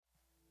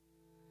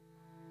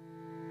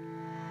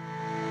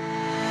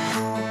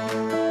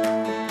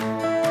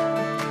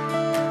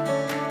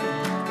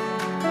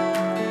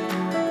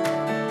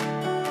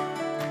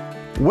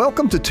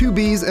Welcome to Two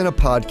Bees in a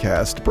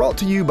Podcast, brought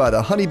to you by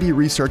the Honeybee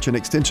Research and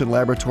Extension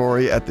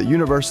Laboratory at the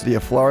University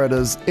of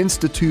Florida's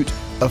Institute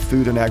of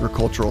Food and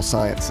Agricultural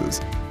Sciences.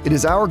 It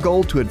is our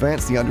goal to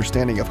advance the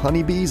understanding of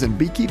honeybees and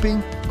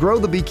beekeeping, grow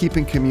the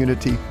beekeeping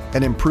community,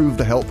 and improve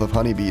the health of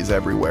honeybees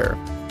everywhere.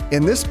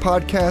 In this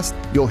podcast,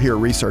 you'll hear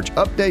research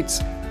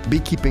updates,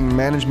 beekeeping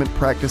management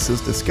practices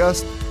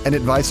discussed, and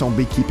advice on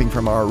beekeeping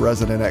from our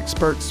resident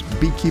experts,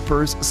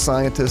 beekeepers,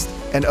 scientists,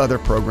 and other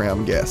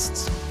program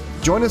guests.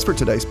 Join us for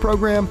today's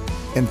program,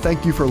 and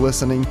thank you for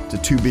listening to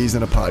Two Bees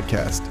in a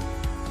Podcast.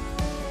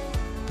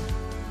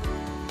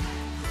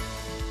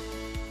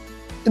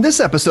 In this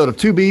episode of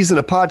Two Bees in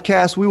a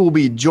Podcast, we will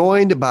be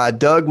joined by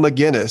Doug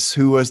McGinnis,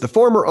 who is the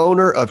former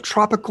owner of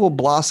Tropical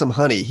Blossom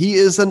Honey. He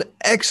is an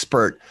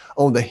expert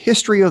on the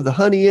history of the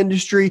honey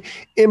industry,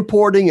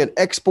 importing and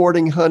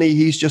exporting honey.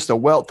 He's just a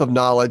wealth of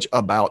knowledge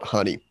about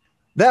honey.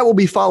 That will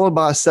be followed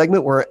by a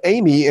segment where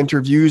Amy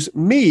interviews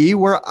me,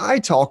 where I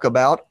talk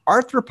about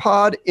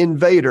arthropod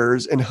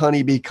invaders in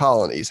honeybee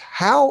colonies.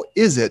 How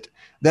is it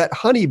that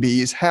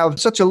honeybees have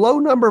such a low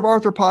number of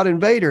arthropod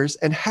invaders,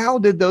 and how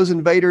did those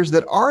invaders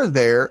that are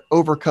there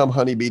overcome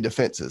honeybee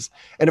defenses?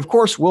 And of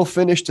course, we'll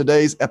finish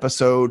today's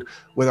episode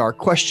with our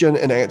question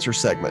and answer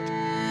segment.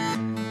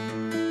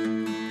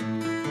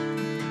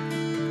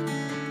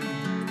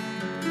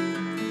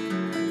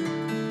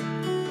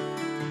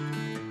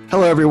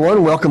 Hello,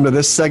 everyone. Welcome to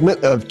this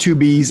segment of Two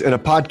Bees in a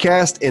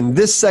Podcast. In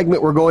this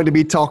segment, we're going to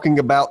be talking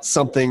about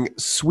something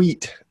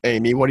sweet.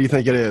 Amy, what do you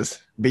think it is?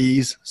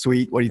 Bees,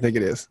 sweet, what do you think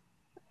it is?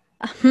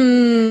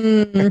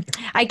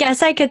 I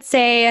guess I could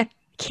say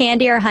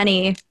candy or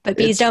honey, but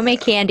bees don't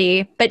make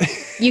candy. But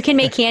you can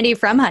make candy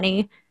from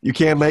honey. You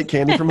can make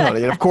candy from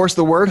honey. And of course,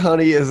 the word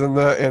honey is in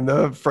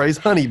the phrase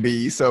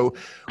honeybee. So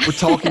we're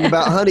talking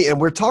about honey, and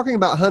we're talking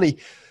about honey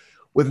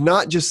with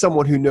not just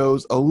someone who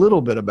knows a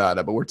little bit about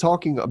it, but we're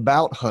talking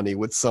about honey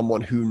with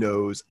someone who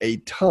knows a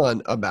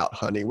ton about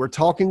honey. We're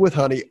talking with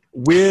honey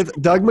with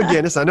Doug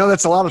McGinnis. I know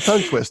that's a lot of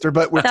tongue twister,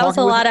 but we're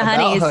talking about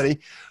honey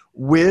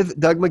with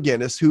Doug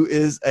McGinnis, who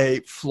is a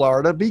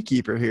Florida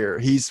beekeeper here.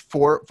 He's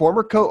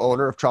former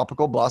co-owner of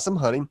Tropical Blossom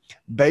Honey,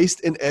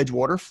 based in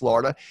Edgewater,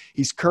 Florida.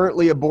 He's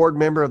currently a board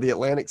member of the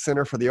Atlantic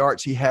Center for the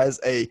Arts. He has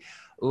a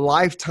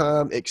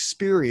lifetime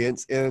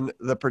experience in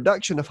the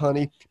production of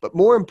honey, but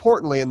more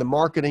importantly, in the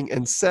marketing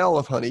and sale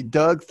of honey.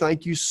 Doug,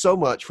 thank you so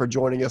much for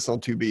joining us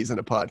on Two Bees in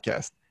a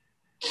Podcast.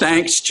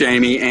 Thanks,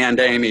 Jamie and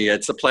Amy.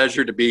 It's a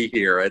pleasure to be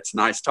here. It's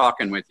nice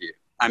talking with you.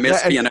 I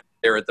miss being up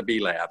there at the Bee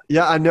Lab.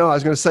 Yeah, I know. I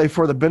was going to say,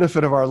 for the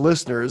benefit of our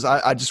listeners,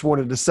 I just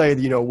wanted to say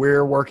that,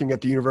 we're working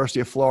at the University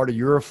of Florida.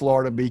 You're a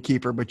Florida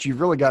beekeeper, but you've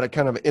really got a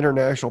kind of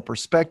international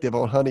perspective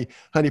on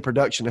honey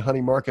production and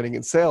honey marketing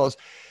and sales.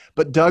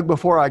 But Doug,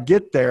 before I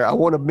get there, I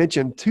want to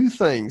mention two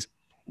things.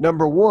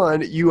 Number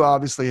one, you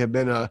obviously have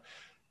been a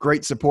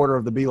great supporter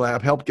of the Bee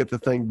Lab, helped get the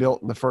thing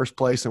built in the first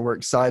place, and we're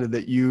excited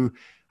that you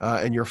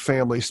and your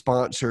family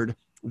sponsored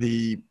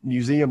the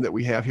museum that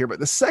we have here. But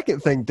the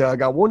second thing,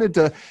 Doug, I wanted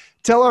to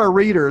tell our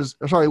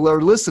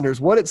listeners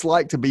what it's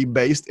like to be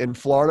based in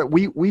Florida.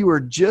 We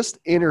were just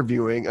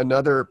interviewing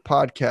another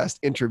podcast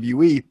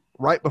interviewee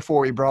right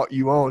before we brought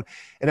you on,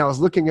 and I was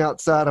looking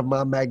outside of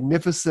my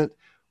magnificent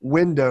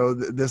window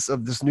of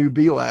this new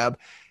Bee Lab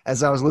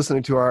as I was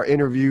listening to our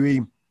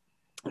interviewee,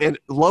 and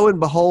lo and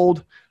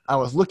behold, I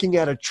was looking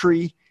at a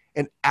tree,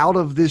 and out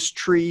of this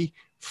tree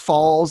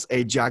falls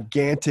a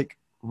gigantic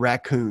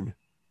raccoon.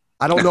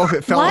 I don't know if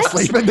it fell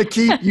asleep in the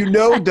keep.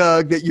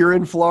 Doug, that you're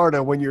in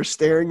Florida when you're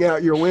staring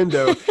out your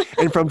window,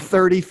 and from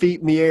 30 feet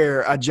in the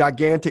air, a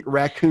gigantic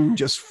raccoon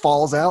just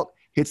falls out,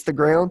 hits the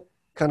ground,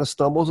 kind of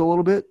stumbles a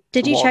little bit.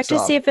 Did you check to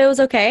see if it was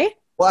okay?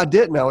 Well, I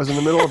didn't. I was in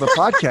the middle of a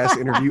podcast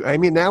interview,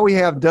 Amy. Now we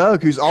have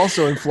Doug, who's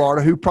also in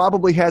Florida, who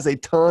probably has a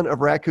ton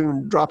of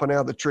raccoon dropping out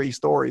of the tree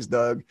stories,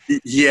 Doug.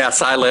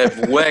 Yes, I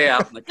live way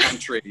out in the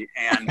country,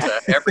 and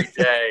every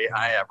day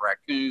I have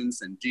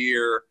raccoons and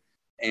deer,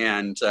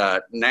 and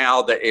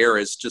now the air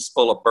is just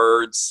full of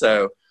birds.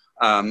 So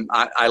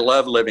I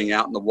love living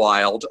out in the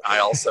wild. I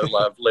also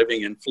love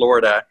living in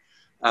Florida,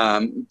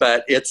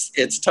 but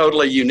it's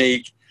totally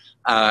unique.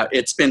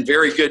 It's been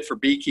very good for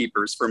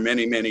beekeepers for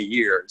many, many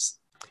years.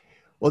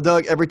 Well,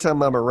 Doug, every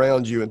time I'm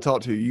around you and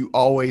talk to you, you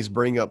always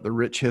bring up the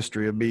rich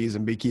history of bees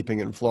and beekeeping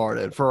in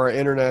Florida. And for our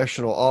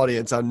international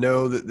audience, I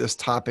know that this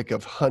topic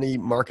of honey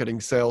marketing,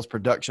 sales,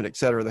 production, et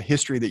cetera, the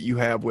history that you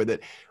have with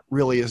it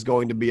really is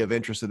going to be of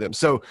interest to them.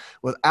 So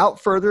without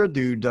further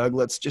ado, Doug,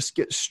 let's just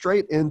get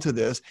straight into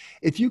this.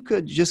 If you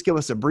could just give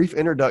us a brief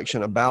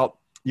introduction about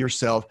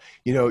yourself,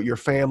 your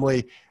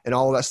family and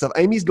all of that stuff.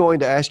 Amy's going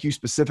to ask you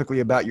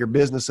specifically about your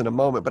business in a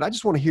moment, but I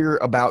just want to hear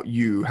about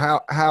you,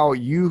 how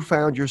you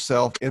found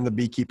yourself in the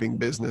beekeeping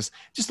business,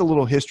 just a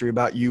little history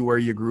about you, where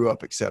you grew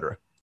up, et cetera.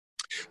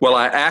 Well,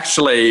 I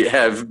actually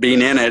have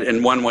been in it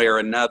in one way or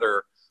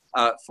another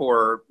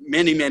for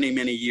many, many,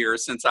 many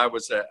years since I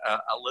was a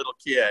little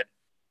kid.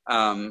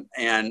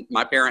 And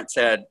my parents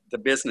had the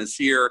business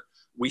here.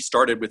 We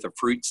started with a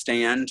fruit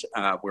stand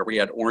where we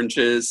had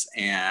oranges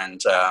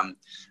and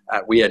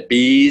we had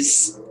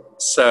bees.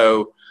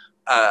 So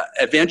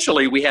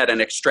eventually we had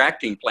an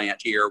extracting plant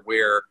here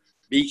where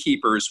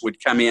beekeepers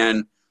would come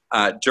in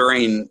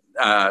during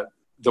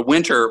the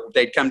winter.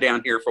 They'd come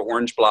down here for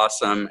orange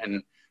blossom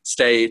and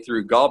stay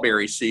through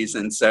gallberry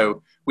season.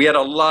 So we had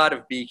a lot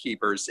of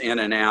beekeepers in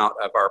and out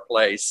of our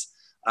place.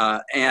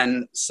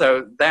 And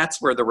so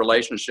that's where the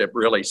relationship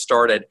really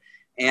started.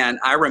 And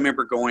I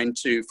remember going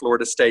to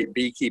Florida State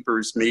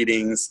beekeepers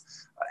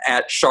meetings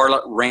at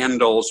Charlotte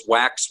Randall's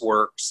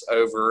Waxworks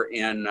over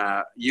in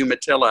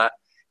Umatilla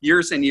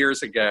years and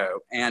years ago.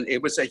 And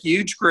it was a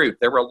huge group.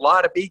 There were a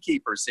lot of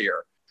beekeepers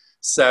here.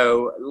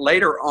 So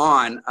later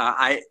on,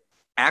 I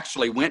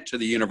actually went to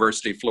the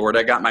University of Florida.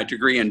 I got my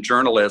degree in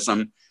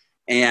journalism.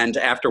 And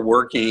after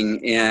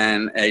working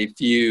in a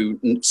few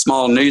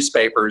small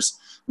newspapers,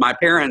 my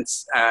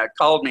parents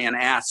called me and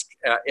asked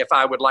if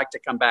I would like to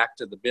come back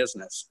to the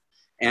business.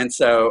 And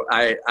so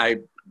I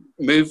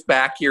moved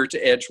back here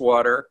to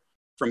Edgewater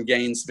from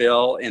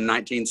Gainesville in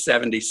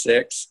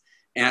 1976.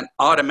 And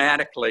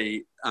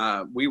automatically,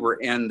 we were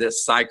in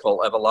this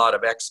cycle of a lot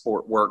of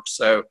export work.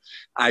 So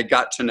I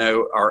got to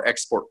know our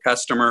export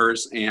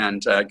customers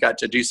and got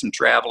to do some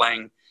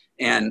traveling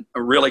and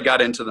really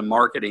got into the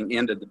marketing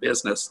end of the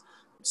business.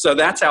 So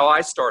that's how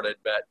I started.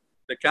 But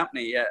the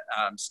company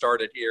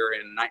started here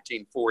in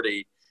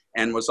 1940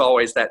 and was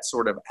always that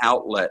sort of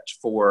outlet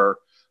for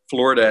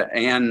Florida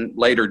and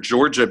later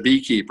Georgia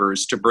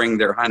beekeepers to bring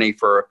their honey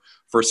for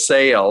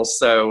sale.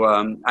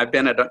 So I've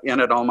been in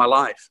it all my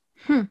life.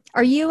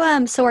 Are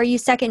you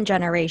second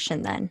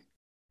generation then?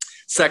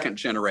 Second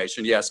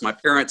generation, yes. My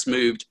parents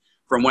moved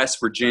from West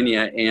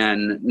Virginia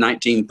in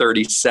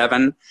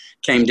 1937,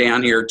 came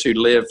down here to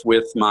live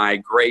with my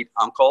great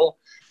uncle,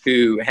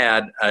 who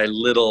had a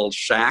little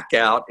shack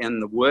out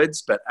in the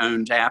woods, but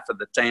owned half of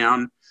the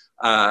town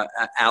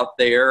out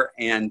there.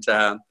 And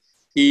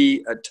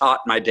he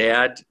taught my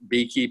dad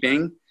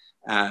beekeeping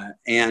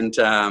and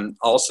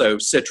also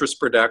citrus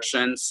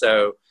production.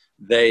 So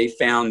they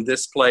found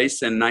this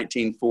place in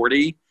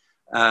 1940,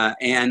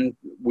 and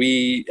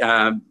we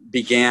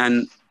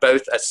began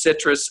both a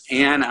citrus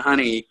and a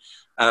honey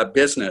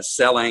business,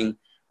 selling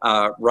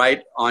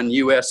right on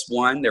US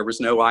 1. There was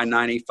no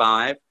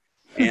I-95.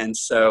 And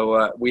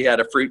so we had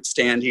a fruit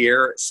stand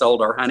here,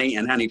 sold our honey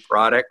and honey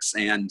products,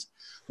 and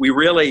we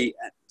really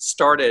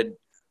started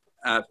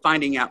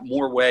finding out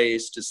more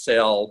ways to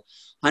sell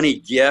honey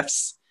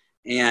gifts.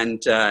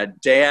 And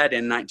Dad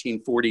in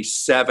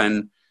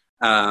 1947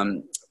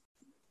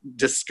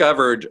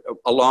 discovered,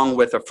 along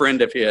with a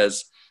friend of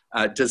his,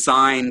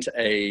 designed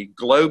a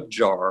globe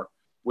jar,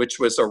 which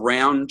was a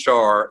round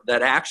jar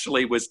that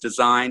actually was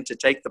designed to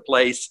take the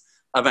place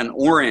of an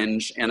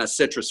orange in a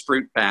citrus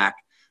fruit pack,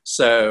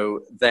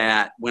 so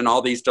that when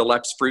all these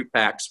deluxe fruit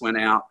packs went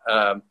out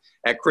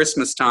at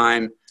Christmas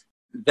time,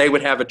 they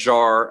would have a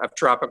jar of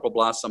tropical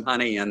blossom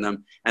honey in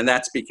them. And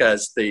that's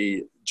because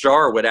the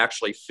jar would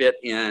actually fit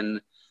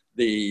in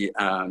the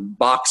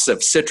box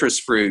of citrus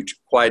fruit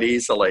quite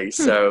easily.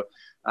 So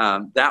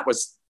that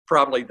was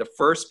probably the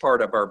first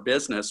part of our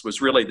business, was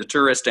really the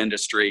tourist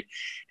industry.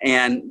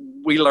 And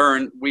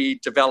we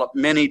developed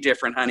many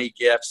different honey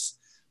gifts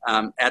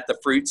at the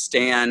fruit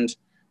stand.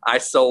 I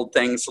sold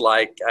things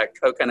like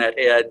coconut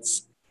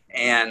heads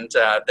and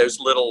those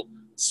little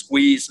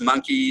squeeze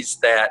monkeys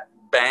that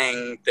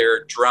bang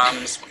their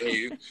drums when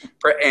you,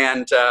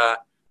 and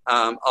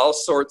all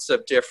sorts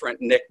of different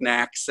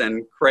knickknacks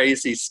and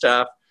crazy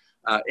stuff.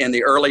 In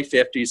the early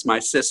 50s, my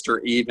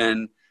sister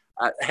even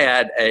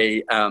had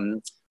a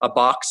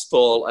box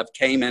full of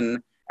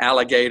Cayman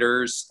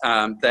alligators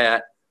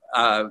that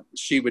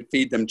she would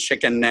feed them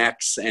chicken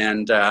necks.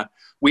 And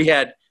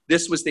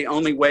this was the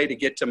only way to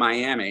get to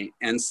Miami.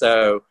 And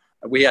so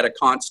we had a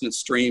constant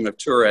stream of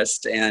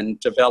tourists and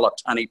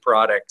developed honey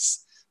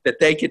products that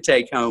they could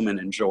take home and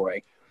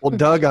enjoy. Well,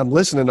 Doug, I'm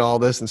listening to all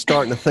this and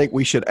starting to think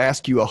we should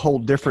ask you a whole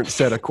different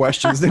set of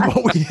questions than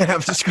what we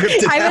have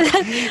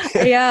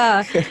scripted.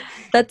 Yeah,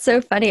 that's so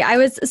funny.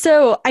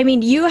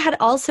 You had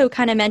also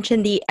kind of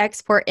mentioned the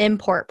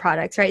export-import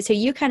products, right? So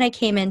you kind of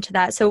came into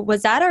that. So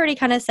was that already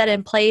kind of set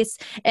in place?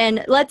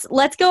 And let's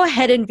go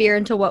ahead and veer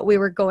into what we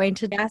were going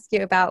to ask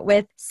you about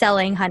with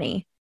selling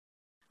honey.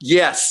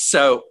 Yes.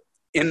 So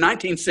in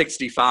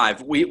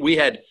 1965, we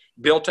had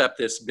built up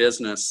this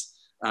business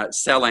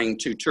selling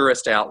to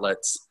tourist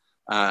outlets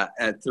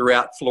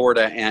throughout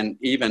Florida and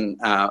even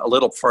a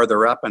little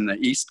further up on the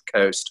East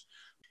Coast.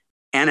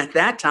 And at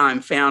that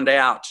time found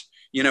out,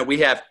 we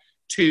have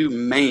two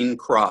main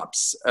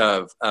crops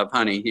of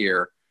honey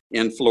here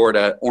in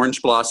Florida.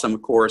 Orange blossom,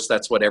 of course,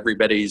 that's what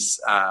everybody's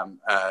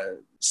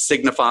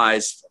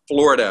signifies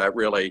Florida,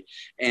 really,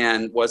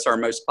 and was our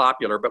most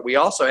popular. But we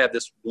also have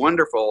this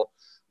wonderful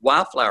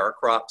wildflower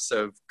crops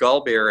of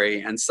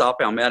gallberry and saw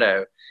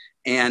palmetto.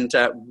 And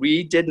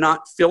we did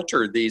not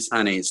filter these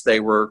honeys. They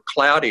were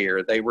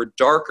cloudier, they were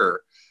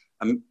darker.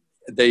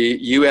 The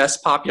U.S.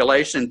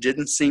 population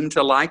didn't seem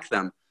to like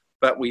them.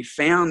 But we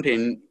found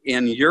in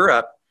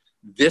Europe,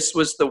 this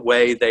was the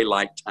way they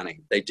liked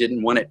honey. They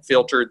didn't want it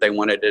filtered. They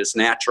wanted it as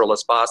natural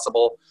as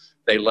possible.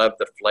 They love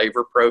the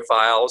flavor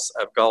profiles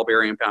of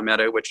gallberry and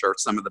palmetto, which are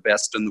some of the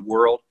best in the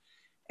world.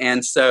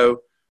 And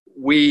so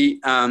we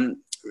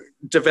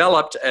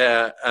developed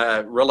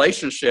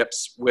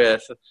relationships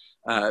with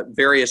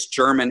various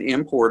German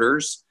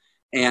importers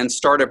and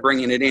started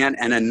bringing it in.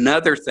 And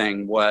another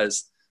thing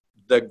was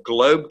the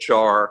globe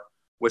jar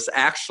was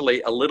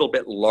actually a little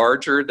bit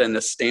larger than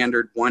the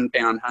standard 1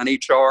 pound honey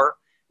jar.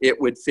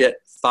 It would fit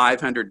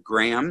 500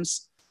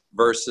 grams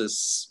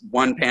versus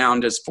 1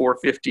 pound is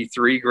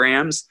 453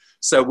 grams.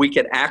 So we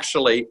could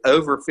actually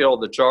overfill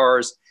the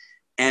jars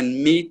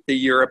and meet the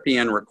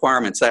European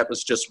requirements. That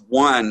was just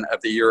one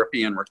of the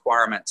European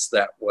requirements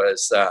that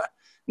was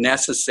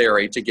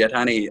necessary to get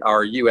honey,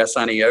 our U.S.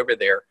 honey, over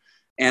there.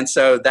 And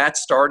so that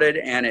started,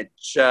 and it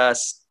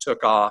just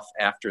took off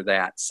after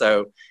that.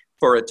 So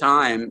for a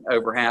time,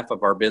 over half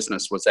of our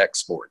business was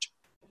export.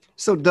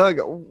 So, Doug,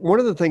 one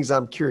of the things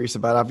I'm curious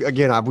about,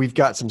 we've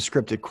got some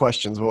scripted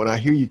questions, but when I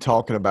hear you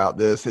talking about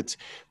this, it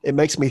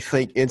makes me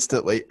think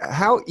instantly,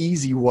 how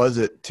easy was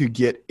it to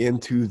get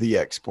into the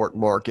export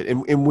market?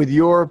 And with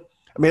your,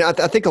 I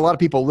think a lot of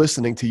people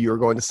listening to you are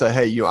going to say,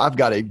 hey, I've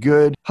got a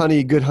good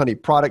honey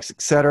products,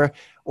 et cetera,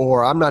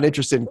 or I'm not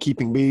interested in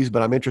keeping bees,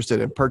 but I'm interested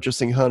in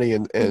purchasing honey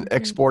and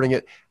exporting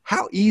it.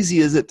 How easy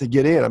is it to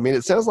get in? I mean,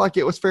 it sounds like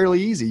it was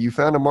fairly easy. You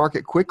found a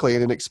market quickly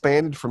and it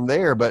expanded from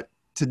there, but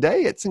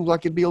today, it seems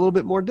like it'd be a little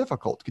bit more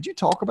difficult. Could you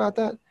talk about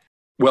that?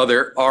 Well,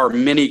 there are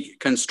many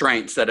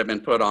constraints that have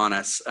been put on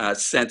us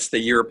since the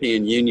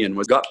European Union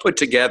got put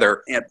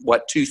together in,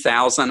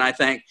 2000, I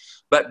think.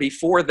 But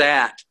before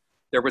that,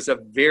 there was a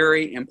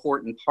very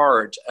important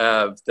part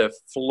of the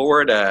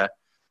Florida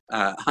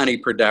honey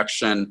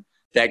production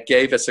that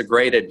gave us a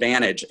great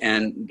advantage.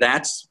 And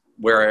that's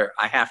where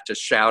I have to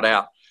shout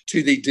out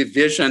to the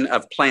Division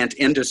of Plant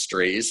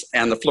Industries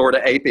and the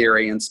Florida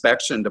Apiary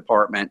Inspection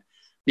Department,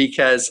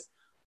 because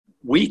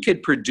we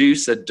could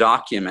produce a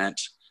document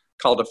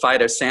called a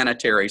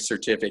phytosanitary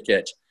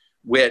certificate,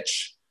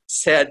 which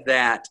said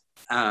that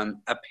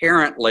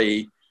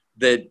apparently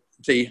the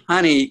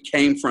honey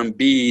came from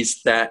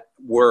bees that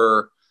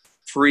were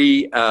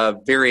free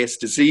of various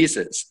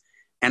diseases.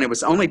 And it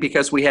was only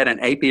because we had an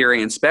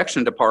apiary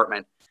inspection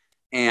department,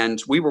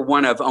 and we were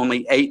one of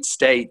only 8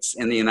 states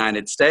in the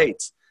United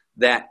States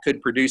that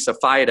could produce a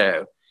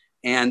phyto.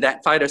 And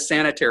that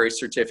phytosanitary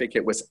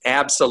certificate was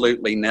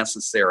absolutely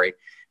necessary.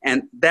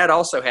 And that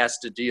also has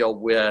to deal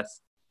with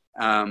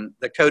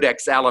the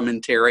Codex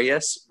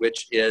Alimentarius,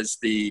 which is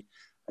the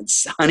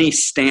honey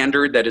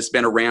standard that has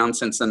been around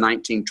since the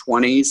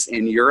 1920s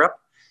in Europe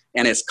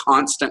and is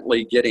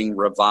constantly getting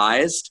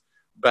revised.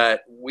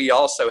 But we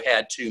also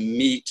had to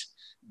meet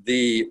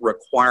the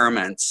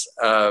requirements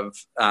of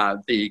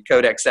the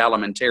Codex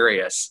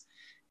Alimentarius.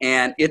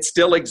 And it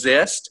still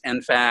exists.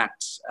 In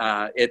fact,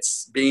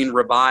 it's being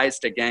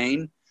revised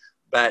again.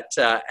 But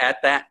at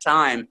that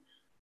time,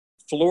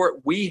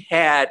 we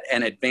had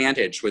an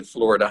advantage with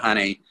Florida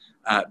honey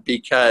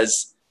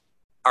because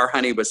our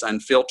honey was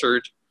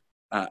unfiltered,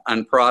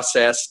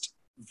 unprocessed,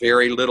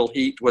 very little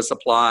heat was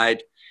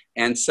applied.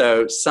 And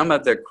so some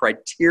of the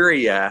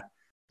criteria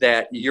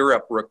that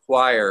Europe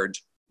required,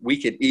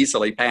 we could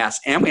easily pass.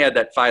 And we had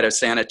that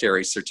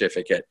phytosanitary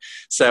certificate.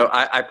 So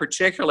I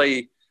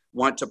particularly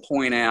want to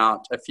point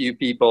out a few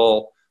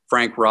people,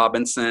 Frank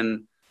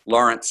Robinson,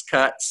 Lawrence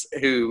Cutts,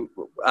 who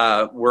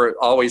were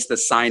always the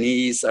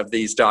signees of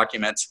these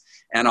documents,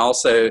 and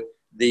also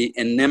the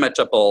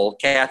inimitable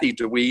Kathy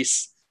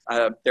DeWeese,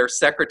 their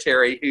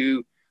secretary,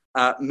 who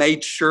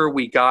made sure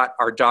we got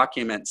our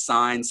documents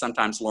signed.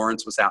 Sometimes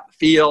Lawrence was out in the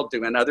field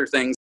doing other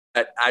things.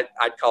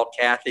 I'd call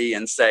Kathy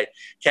and say,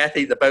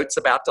 Kathy, the boat's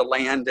about to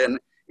land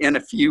in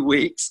a few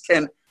weeks.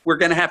 We're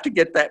going to have to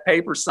get that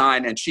paper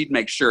signed. And she'd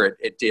make sure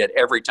it did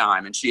every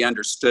time. And she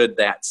understood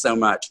that so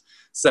much.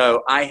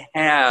 So I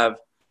have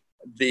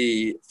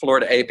the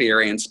Florida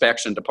Apiary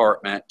Inspection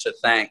Department to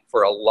thank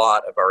for a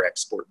lot of our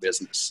export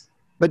business.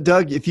 But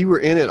Doug, if you were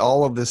in it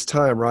all of this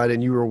time, right,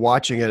 and you were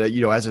watching it,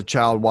 as a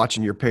child,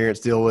 watching your parents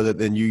deal with it,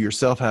 then you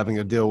yourself having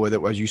to deal with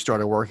it as you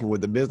started working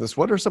with the business,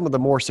 what are some of the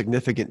more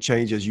significant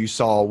changes you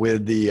saw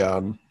with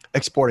the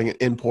exporting and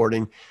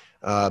importing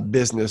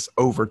business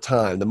over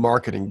time, the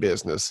marketing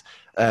business?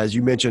 As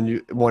you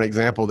mentioned, one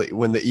example that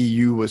when the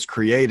EU was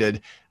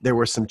created, there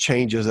were some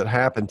changes that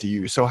happened to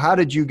you. So how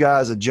did you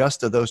guys adjust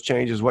to those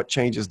changes? What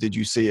changes did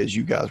you see as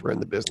you guys were in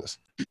the business?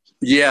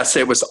 Yes,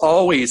 it was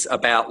always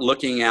about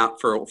looking out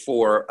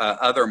for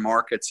other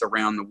markets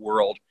around the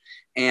world.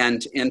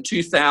 And in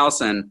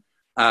 2000,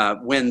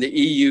 when the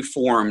EU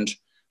formed,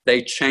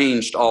 they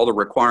changed all the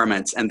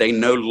requirements, and they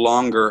no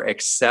longer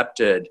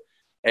accepted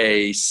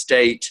a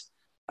state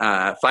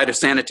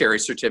phytosanitary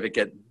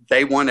certificate.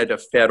 They wanted a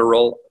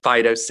federal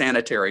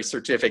phytosanitary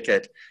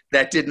certificate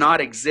that did not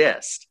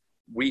exist.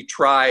 We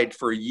tried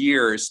for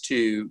years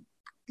to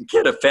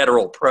get a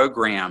federal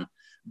program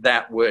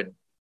that would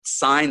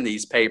sign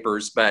these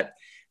papers, but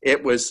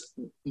it was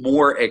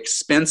more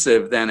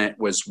expensive than it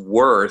was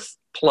worth.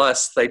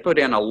 Plus, they put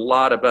in a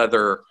lot of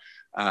other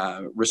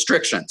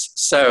restrictions.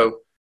 So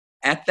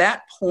at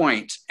that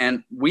point,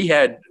 and we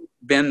had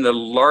been the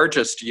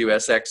largest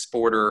U.S.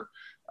 exporter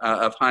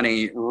of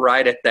honey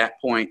right at that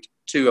point,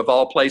 to, of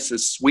all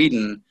places,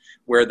 Sweden,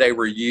 where they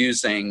were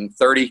using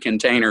 30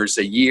 containers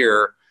a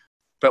year.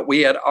 But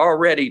we had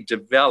already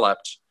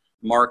developed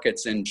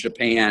markets in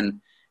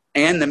Japan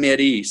and the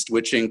Mideast,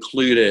 which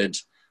included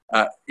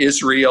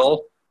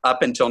Israel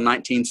up until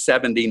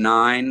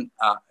 1979,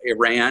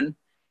 Iran,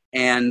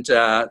 and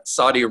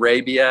Saudi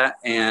Arabia,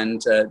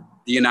 and the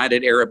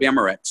United Arab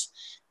Emirates.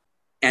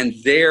 And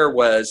there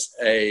was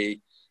a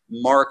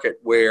market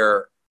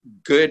where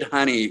good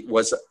honey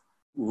was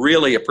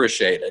really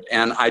appreciated.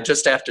 And I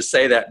just have to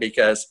say that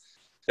because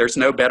there's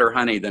no better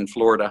honey than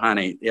Florida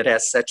honey. It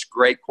has such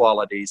great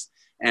qualities.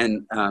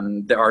 And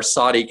our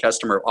Saudi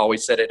customer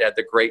always said it had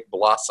the great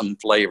blossom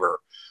flavor.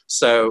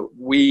 So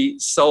we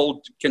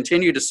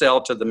continue to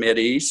sell to the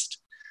Mideast.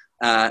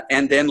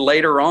 And then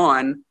later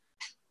on,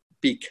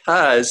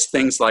 because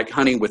things like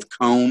honey with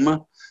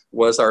comb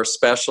was our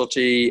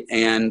specialty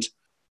and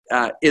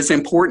is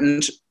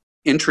important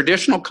in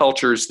traditional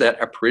cultures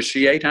that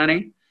appreciate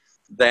honey,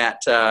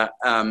 that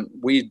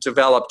we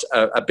developed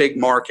a big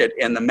market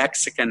in the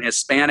Mexican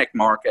Hispanic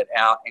market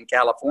out in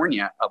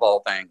California, of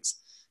all things.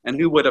 And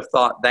who would have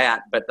thought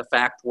that? But the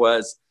fact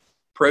was,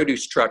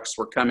 produce trucks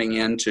were coming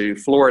into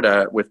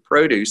Florida with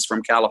produce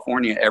from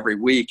California every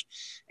week,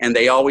 and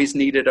they always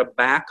needed a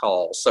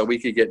backhaul so we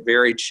could get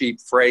very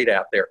cheap freight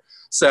out there.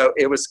 So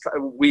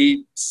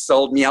we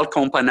sold miel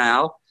con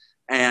panal,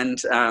 and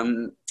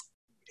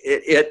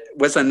it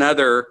was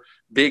another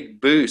big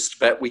boost,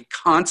 but we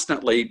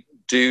constantly,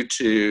 due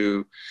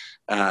to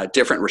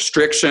different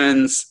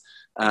restrictions,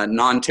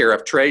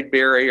 non-tariff trade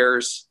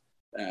barriers,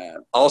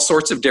 all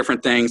sorts of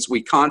different things,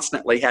 we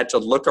constantly had to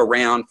look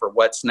around for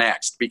what's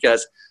next,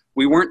 because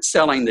we weren't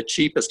selling the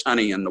cheapest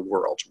honey in the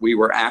world. We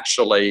were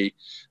actually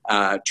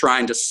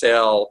trying to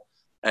sell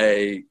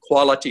a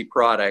quality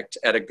product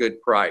at a good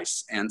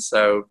price. And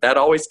so that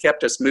always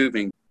kept us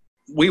moving.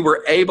 We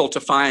were able to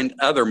find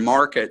other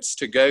markets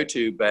to go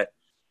to, but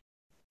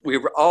we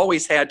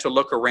always had to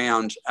look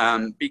around.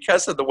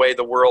 Because of the way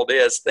the world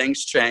is,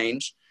 things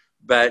change,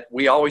 but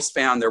we always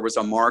found there was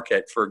a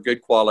market for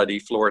good quality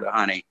Florida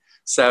honey.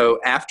 So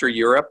after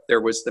Europe,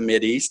 there was the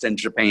Mideast and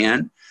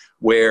Japan,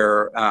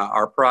 where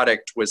our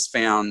product was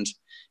found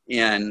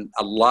in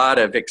a lot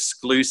of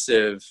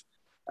exclusive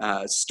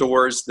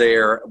stores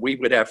there. We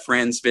would have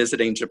friends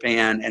visiting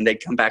Japan, and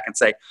they'd come back and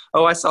say,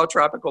 "Oh, I saw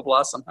Tropical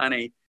Blossom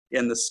honey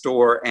in the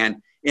store."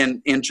 And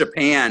in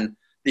Japan,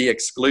 the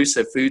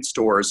exclusive food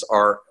stores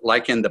are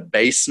like in the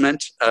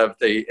basement of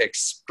the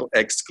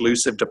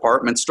exclusive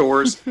department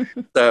stores.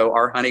 So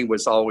our honey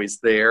was always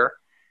there.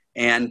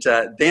 And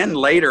then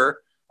later,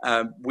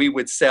 we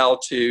would sell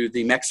to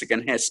the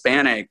Mexican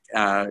Hispanic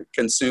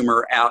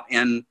consumer out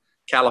in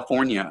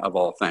California, of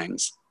all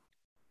things.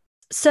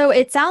 So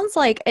it sounds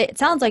like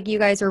you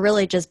guys were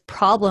really just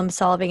problem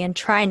solving and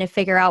trying to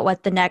figure out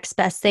what the next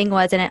best thing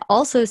was. And it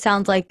also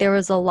sounds like there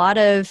was a lot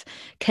of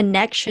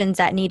connections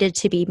that needed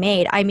to be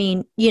made. I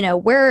mean,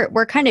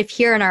 we're kind of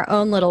here in our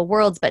own little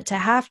worlds, but to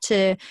have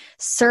to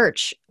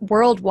search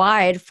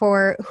worldwide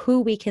for who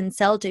we can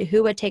sell to,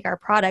 who would take our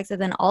products, and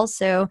then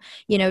also,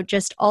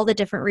 just all the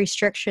different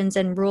restrictions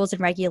and rules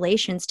and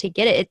regulations to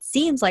get it. It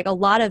seems like a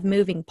lot of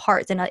moving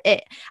parts. And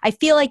I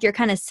feel like you're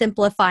kind of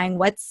simplifying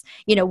what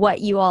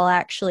you all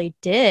actually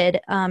did.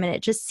 And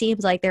it just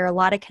seems like there are a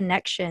lot of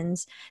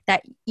connections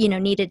that,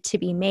 needed to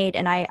be made.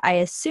 And I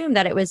assume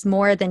that it was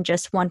more than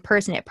just one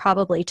person. It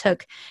probably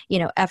took,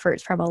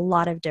 efforts from a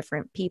lot of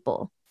different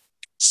people.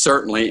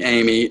 Certainly,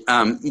 Amy.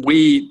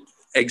 We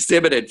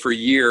exhibited for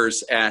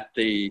years at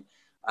the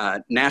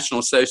National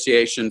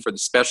Association for the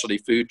Specialty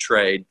Food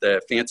Trade,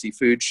 the Fancy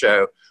Food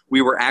Show.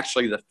 We were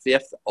actually the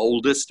 5th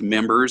oldest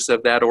members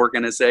of that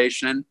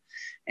organization.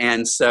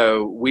 And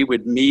so we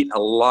would meet a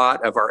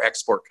lot of our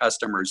export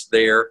customers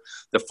there.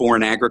 The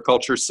Foreign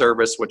Agriculture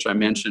Service, which I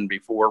mentioned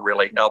before,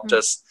 really helped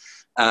us.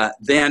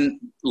 Then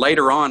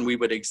later on, we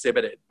would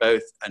exhibit at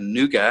both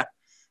Anuga,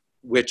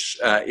 which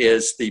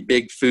is the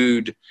big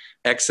food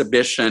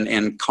exhibition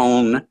in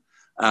Cologne,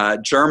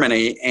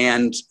 Germany.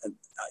 And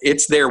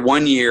it's there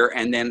one year,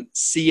 and then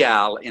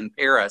SIAL in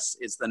Paris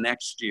is the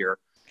next year.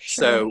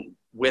 Sure. So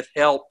with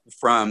help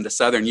from the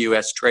Southern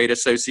U.S. Trade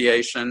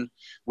Association,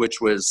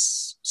 which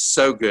was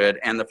so good,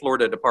 and the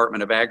Florida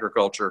Department of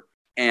Agriculture,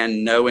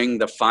 and knowing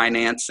the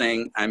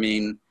financing, I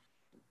mean,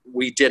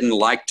 we didn't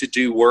like to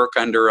do work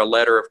under a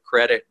letter of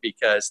credit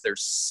because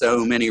there's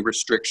so many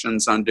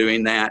restrictions on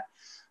doing that.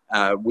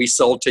 We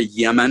sold to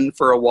Yemen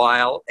for a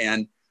while,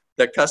 and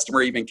the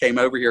customer even came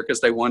over here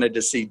because they wanted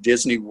to see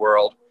Disney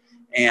World.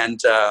 And,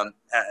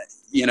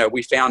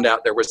 we found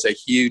out there was a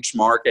huge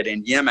market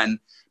in Yemen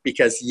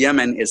because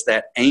Yemen is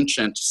that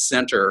ancient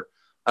center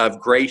of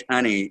great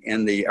honey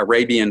in the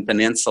Arabian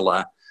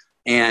Peninsula.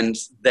 And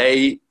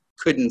they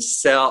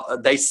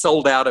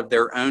sold out of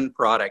their own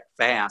product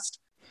fast.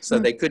 So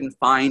they couldn't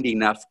find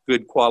enough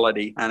good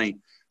quality honey.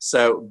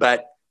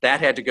 But that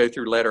had to go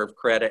through letter of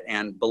credit.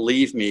 And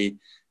believe me,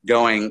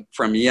 going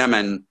from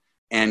Yemen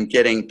and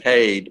getting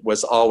paid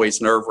was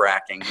always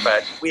nerve-wracking.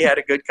 But we had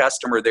a good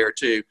customer there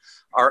too.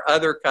 Our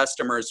other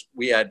customers,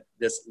 we had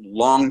this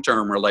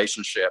long-term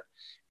relationship.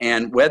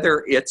 And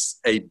whether it's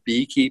a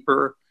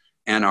beekeeper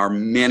and our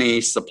many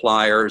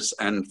suppliers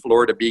and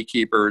Florida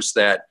beekeepers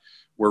that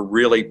were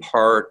really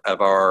part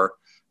of our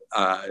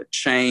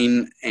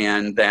chain,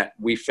 and that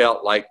we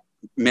felt like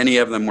many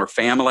of them were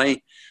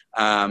family,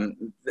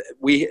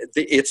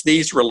 it's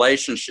these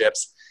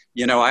relationships.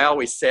 You know, I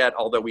always said,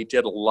 although we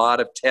did a lot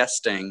of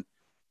testing,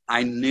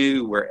 I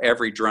knew where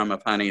every drum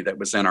of honey that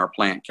was in our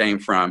plant came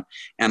from,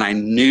 and I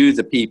knew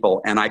the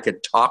people, and I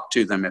could talk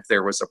to them if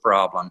there was a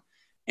problem.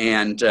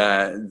 And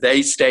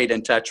they stayed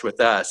in touch with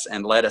us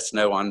and let us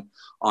know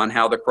on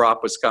how the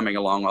crop was coming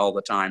along all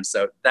the time.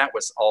 So that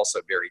was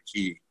also very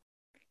key.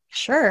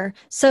 Sure.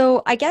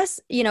 So I guess,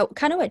 you know,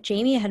 kind of what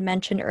Jamie had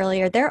mentioned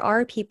earlier, there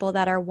are people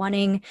that are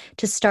wanting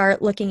to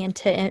start looking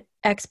into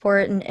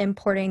export and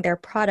importing their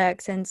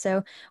products. And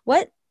so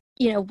what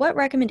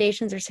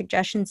recommendations or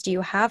suggestions do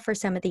you have for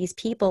some of these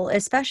people,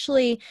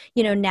 especially,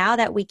 you know, now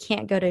that we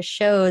can't go to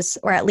shows,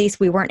 or at least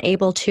we weren't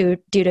able to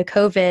due to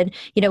COVID?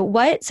 You know,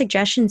 what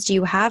suggestions do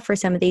you have for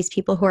some of these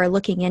people who are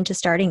looking into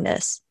starting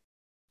this?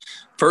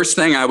 First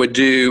thing I would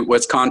do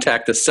was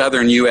contact the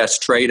Southern U.S.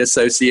 Trade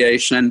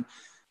Association.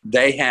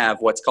 They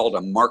have what's called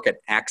a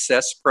market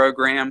access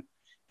program,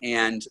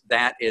 and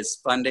that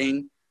is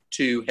funding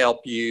to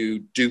help you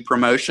do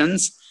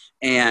promotions.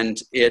 And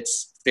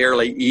it's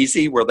fairly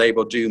easy, where they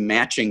will do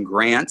matching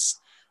grants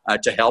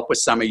to help with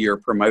some of your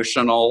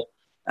promotional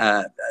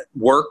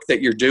work that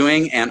you're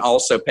doing, and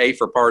also pay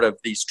for part of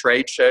these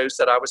trade shows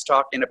that I was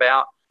talking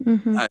about.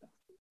 Mm-hmm.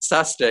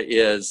 SUSTA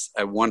is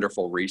a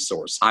wonderful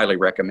resource, highly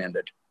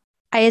recommended.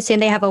 I assume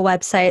they have a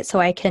website, so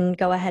I can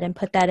go ahead and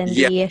put that in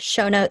the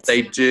show notes.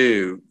 They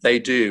do.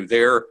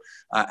 They're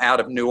out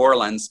of New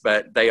Orleans,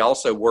 but they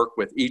also work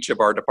with each of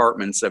our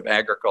departments of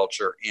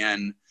agriculture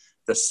in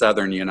the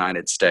southern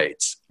United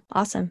States.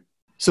 Awesome.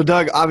 So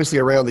Doug, obviously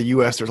around the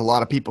U.S., there's a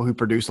lot of people who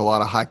produce a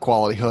lot of high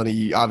quality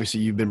honey.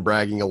 Obviously, you've been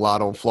bragging a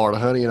lot on Florida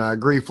honey, and I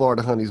agree,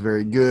 Florida honey is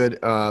very good.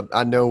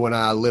 I know when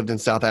I lived in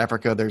South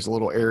Africa, there's a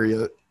little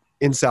area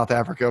in South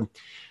Africa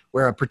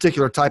where a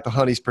particular type of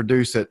honey is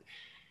produced that,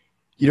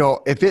 you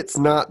know, if it's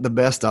not the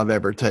best I've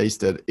ever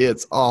tasted,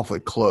 it's awfully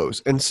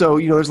close. And so,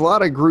 you know, there's a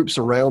lot of groups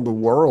around the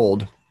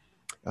world,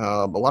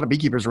 a lot of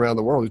beekeepers around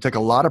the world who take a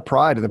lot of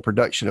pride in the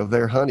production of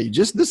their honey.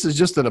 This is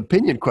just an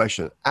opinion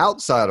question.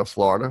 Outside of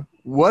Florida,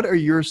 what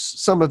are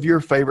some of your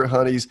favorite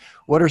honeys?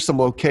 What are some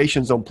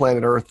locations on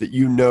planet Earth that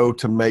you know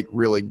to make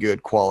really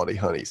good quality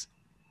honeys?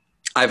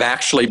 I've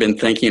actually been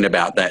thinking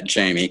about that,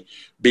 Jamie,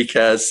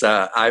 because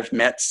I've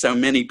met so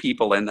many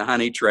people in the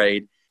honey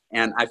trade.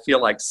 And I feel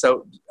like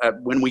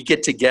when we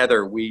get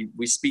together, we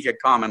speak a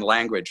common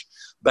language.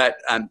 But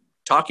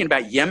talking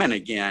about Yemen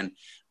again,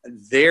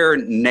 their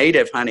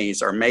native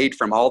honeys are made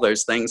from all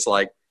those things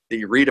like that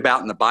you read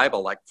about in the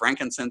Bible, like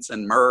frankincense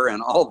and myrrh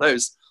and all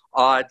those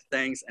odd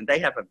things. And they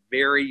have a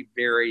very,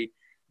 very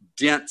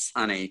dense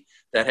honey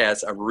that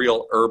has a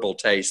real herbal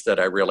taste that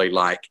I really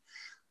like.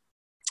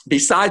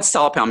 Besides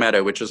saw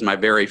palmetto, which is my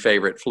very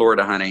favorite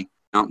Florida honey,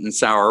 mountain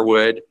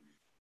sourwood,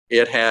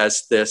 it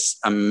has this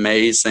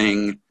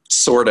amazing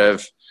sort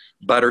of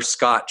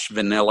butterscotch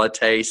vanilla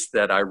taste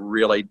that I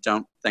really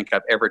don't think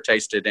I've ever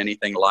tasted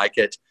anything like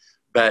it.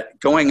 But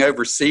going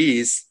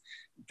overseas,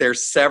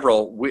 there's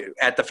several.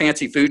 At the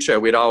Fancy Food Show,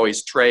 we'd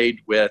always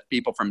trade with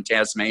people from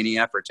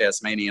Tasmania for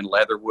Tasmanian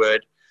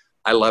leatherwood.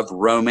 I love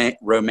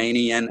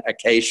Romanian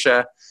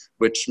acacia,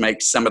 which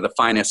makes some of the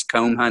finest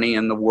comb honey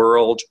in the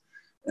world.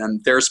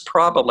 And there's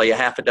probably a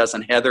half a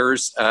dozen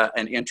heathers,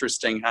 and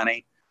interesting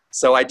honey.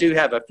 So I do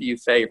have a few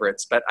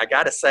favorites, but I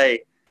got to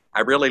say, I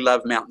really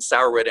love mountain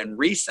sourwood. And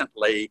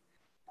recently,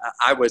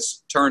 I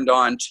was turned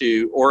on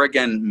to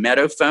Oregon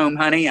meadow foam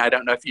honey. I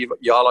don't know if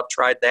y'all have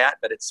tried that,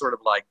 but it's sort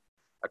of like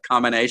a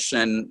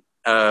combination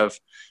of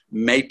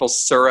maple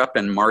syrup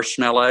and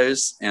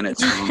marshmallows, and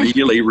it's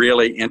really,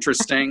 really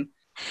interesting.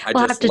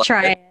 We'll have to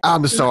try it.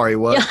 I'm sorry,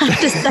 what? You'll have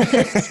to send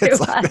it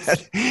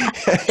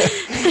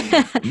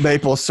to us.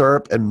 Maple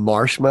syrup and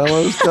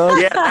marshmallows,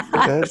 Doug? Yeah,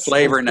 that's the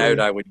flavor note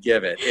I would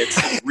give it.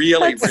 It's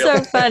really, that's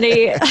really so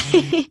funny.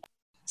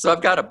 So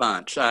I've got a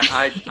bunch.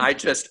 I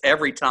just,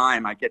 every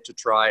time I get to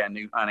try a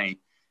new honey,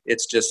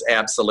 it's just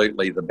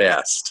absolutely the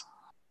best.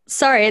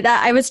 Sorry,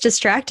 that I was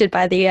distracted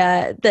by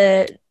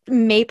the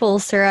maple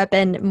syrup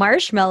and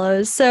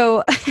marshmallows.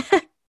 So,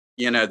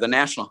 you know, the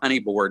National Honey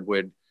Board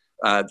would,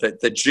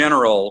 the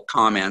general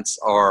comments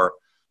are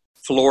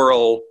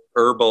floral,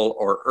 herbal,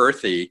 or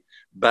earthy.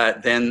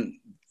 But then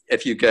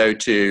if you go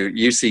to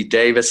UC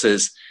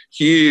Davis's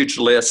huge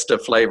list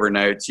of flavor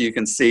notes, you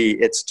can see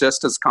it's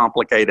just as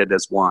complicated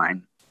as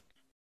wine.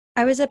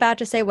 I was about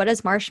to say, what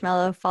does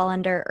marshmallow fall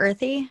under?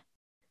 Earthy?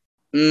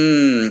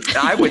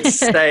 I would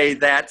say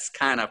that's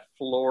kind of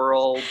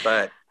floral,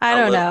 but I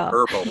don't know.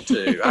 Herbal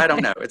too. I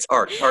don't know. It's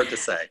hard to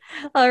say.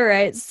 All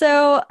right.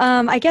 So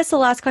I guess the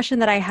last question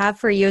that I have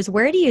for you is,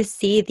 where do you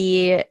see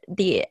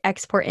the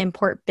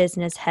export-import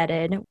business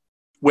headed?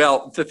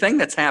 Well, the thing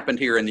that's happened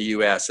here in the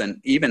U.S.,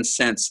 and even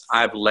since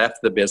I've left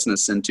the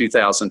business in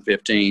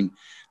 2015,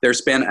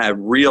 there's been a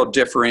real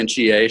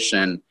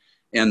differentiation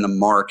in the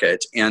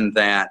market in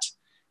that,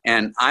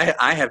 and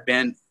I have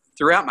been,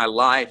 throughout my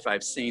life,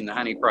 I've seen the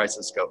honey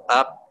prices go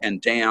up and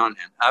down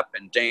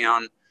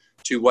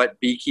to what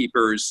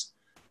beekeepers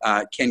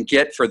can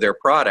get for their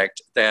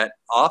product that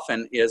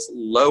often is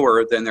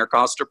lower than their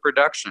cost of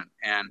production.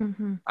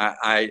 And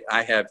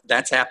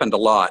that's happened a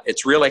lot.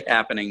 It's really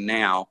happening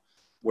now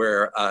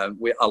where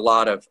a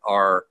lot of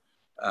our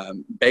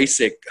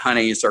basic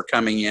honeys are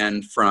coming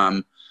in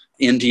from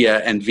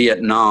India and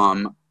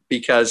Vietnam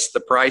because the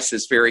price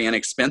is very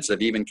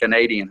inexpensive. Even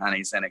Canadian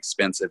honey is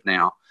inexpensive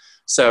now.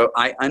 So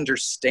I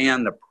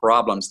understand the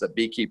problems that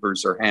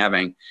beekeepers are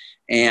having,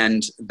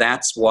 and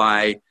that's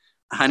why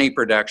honey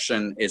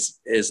production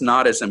is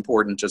not as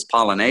important as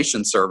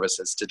pollination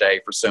services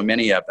today for so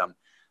many of them.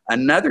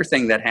 Another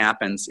thing that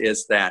happens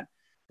is that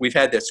we've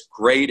had this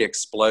great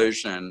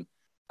explosion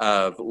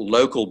of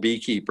local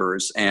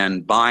beekeepers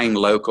and buying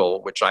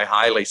local, which I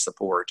highly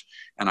support.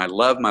 And I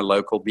love my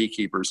local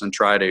beekeepers and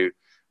try to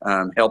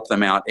help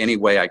them out any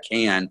way I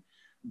can.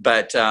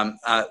 But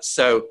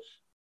so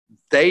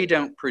they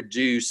don't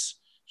produce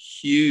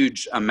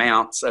huge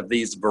amounts of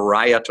these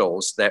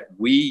varietals that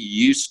we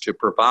used to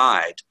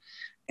provide.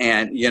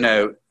 And, you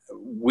know,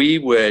 we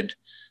would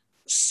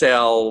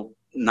sell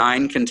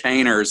 9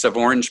 containers of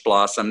orange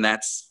blossom.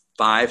 That's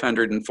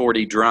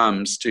 540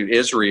 drums to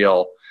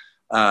Israel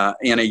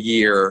in a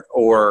year,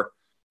 or,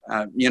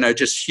 you know,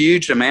 just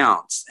huge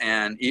amounts.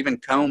 And even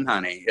comb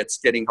honey, it's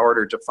getting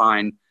harder to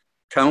find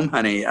comb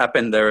honey up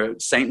in the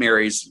St.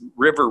 Mary's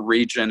River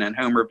region in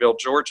Homerville,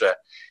 Georgia.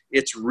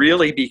 It's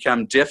really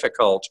become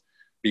difficult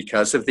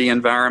because of the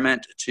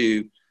environment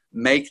to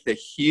make the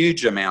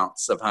huge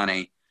amounts of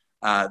honey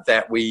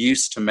that we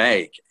used to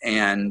make.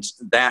 And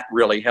that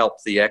really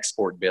helped the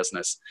export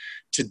business.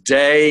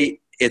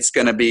 Today, it's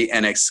going to be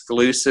an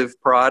exclusive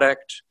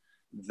product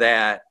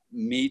that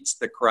meets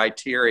the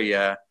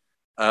criteria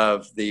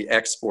of the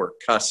export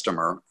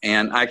customer.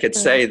 And I could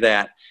say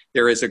that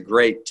there is a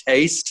great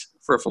taste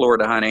for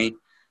Florida honey.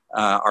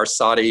 Our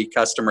Saudi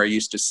customer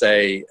used to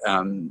say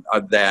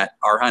that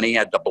our honey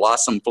had the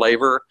blossom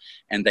flavor,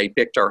 and they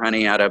picked our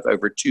honey out of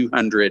over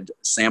 200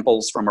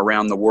 samples from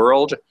around the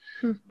world.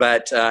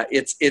 But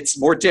it's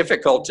more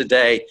difficult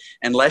today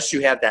unless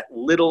you have that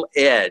little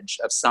edge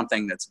of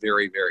something that's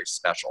very, very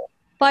special.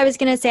 Well, I was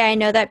going to say, I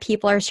know that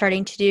people are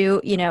starting to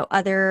do, you know,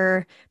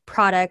 other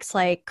products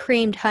like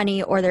creamed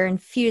honey, or they're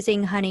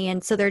infusing honey.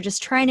 And so they're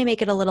just trying to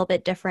make it a little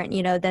bit different,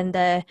 you know, than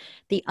the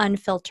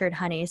unfiltered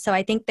honey. So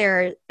I think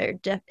there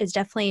is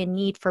definitely a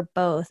need for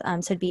both. So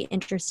it'd be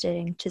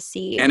interesting to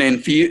see. And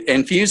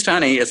infused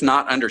honey is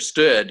not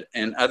understood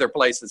in other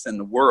places in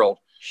the world.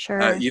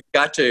 Sure. You've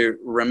got to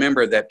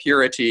remember that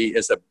purity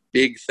is a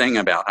big thing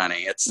about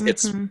honey.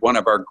 It's one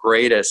of our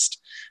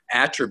greatest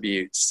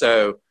attributes.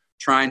 So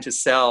trying to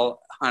sell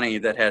honey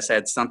that has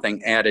had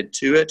something added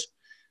to it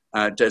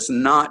does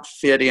not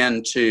fit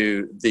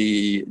into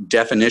the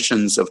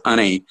definitions of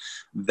honey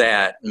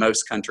that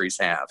most countries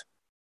have.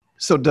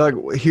 So,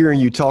 Doug, hearing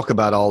you talk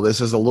about all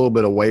this is a little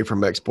bit away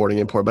from exporting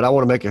import, but I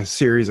want to make a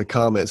series of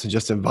comments and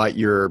just invite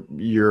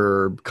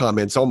your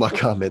comments on my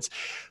comments.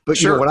 But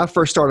Sure. You know, when I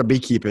first started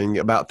beekeeping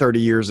about 30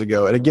 years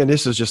ago, and again,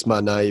 this is just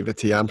my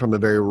naivety. I'm from a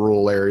very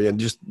rural area and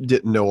just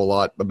didn't know a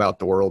lot about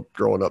the world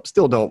growing up.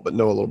 Still don't, but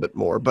know a little bit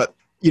more. But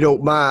you know,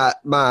 my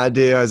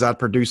idea is I'd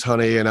produce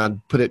honey and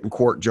I'd put it in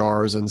quart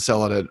jars and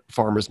sell it at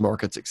farmers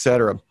markets, et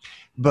cetera.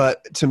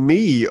 But to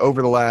me,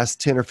 over the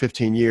last 10 or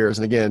 15 years,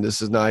 and again, this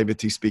is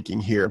naivety speaking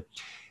here,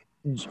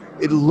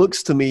 it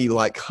looks to me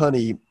like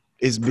honey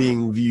is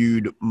being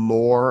viewed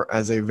more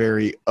as a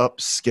very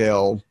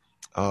upscale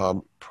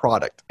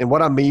product. And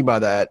what I mean by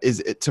that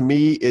is, to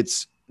me,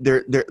 it's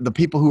the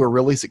people who are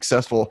really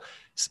successful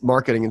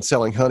marketing and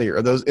selling honey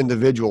are those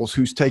individuals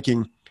who's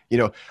taking, you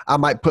know, I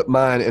might put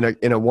mine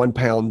in a 1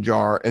 pound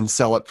jar and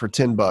sell it for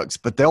 $10,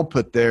 but they'll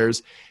put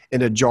theirs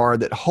in a jar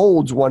that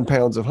holds 1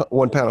 pound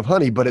of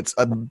honey, but it's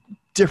a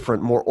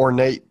different, more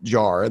ornate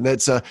jar, and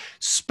it's a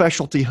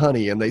specialty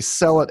honey, and they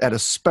sell it at a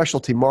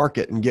specialty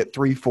market and get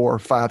 3, 4, or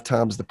 5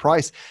 times the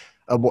price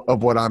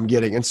of what I'm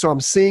getting. And so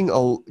I'm seeing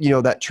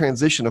that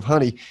transition of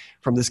honey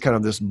from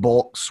this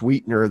bulk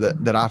sweetener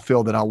that I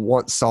feel that I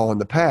once saw in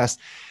the past,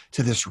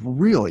 to this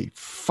really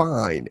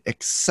fine,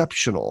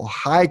 exceptional,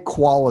 high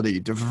quality,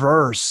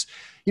 diverse,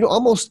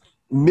 almost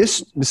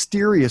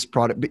mysterious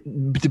product,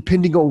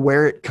 depending on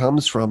where it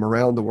comes from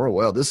around the world.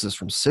 Well, this is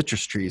from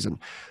citrus trees in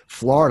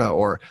Florida,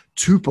 or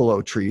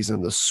tupelo trees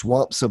in the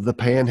swamps of the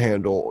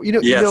Panhandle.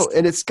 Yes.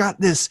 And it's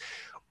got this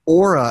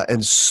aura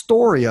and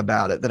story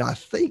about it that I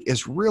think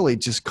is really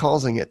just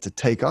causing it to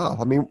take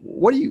off. I mean,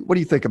 what do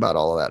you think about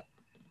all of that?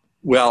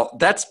 Well,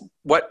 that's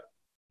what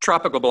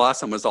Tropical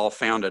Blossom was all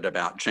founded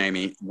about,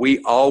 Jamie.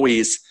 We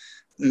always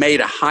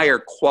made a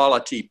higher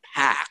quality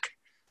pack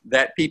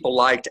that people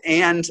liked,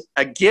 and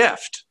a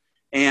gift.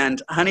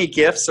 And honey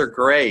gifts are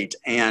great.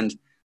 And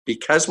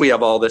because we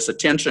have all this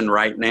attention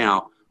right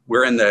now,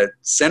 we're in the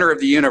center of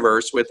the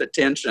universe with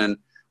attention.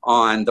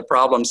 on the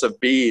problems of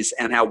bees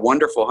and how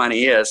wonderful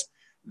honey is,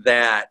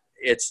 that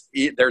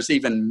there's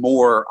even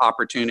more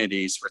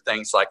opportunities for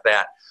things like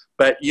that.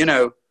 But,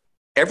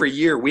 every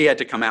year we had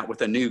to come out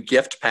with a new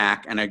gift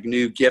pack and a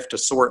new gift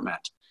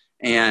assortment.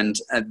 And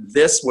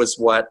this was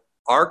what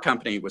our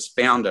company was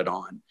founded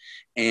on,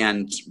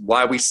 and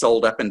why we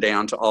sold up and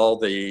down to all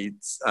the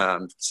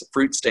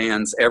fruit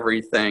stands,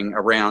 everything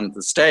around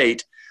the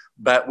state.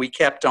 But we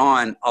kept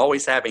on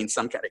always having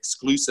some kind of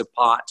exclusive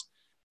pot,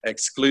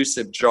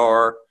 exclusive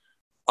jar,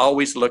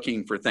 always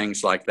looking for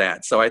things like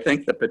that. So I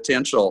think the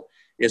potential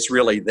is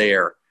really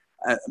there.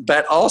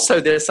 But also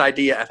this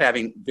idea of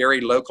having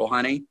very local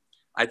honey,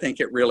 I think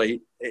it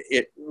really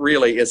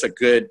is a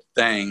good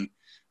thing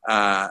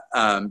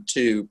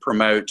to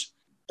promote.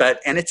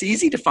 And it's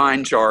easy to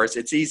find jars.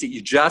 It's easy.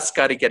 You just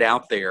got to get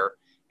out there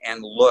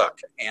and look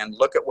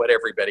at what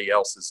everybody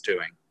else is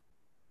doing.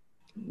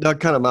 Doug,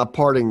 kind of my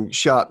parting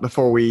shot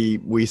before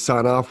we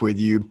sign off with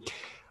you.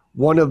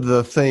 One of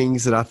the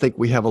things that I think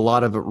we have a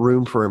lot of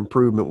room for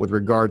improvement with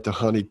regard to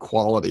honey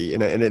quality,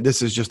 and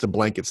this is just a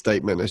blanket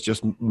statement, it's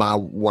just my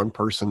one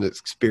person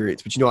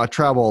experience. But, I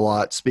travel a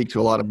lot, speak to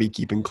a lot of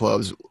beekeeping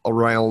clubs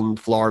around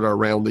Florida,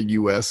 around the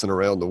U.S., and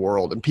around the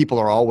world. And people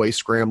are always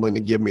scrambling to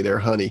give me their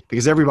honey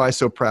because everybody's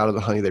so proud of the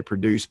honey they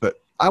produce.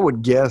 But I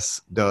would guess,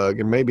 Doug,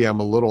 and maybe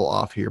I'm a little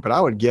off here, but I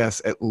would guess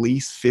at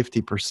least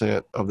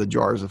 50% of the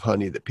jars of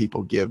honey that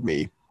people give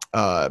me,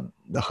 the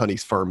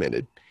honey's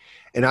fermented.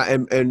 And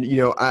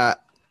I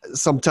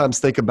sometimes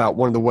think about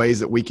one of the ways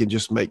that we can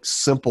just make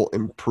simple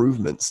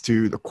improvements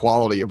to the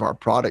quality of our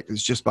product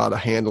is just by the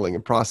handling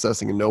and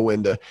processing and know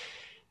when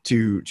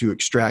to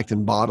extract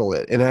and bottle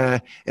it. And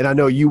I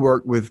know you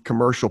work with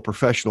commercial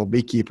professional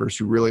beekeepers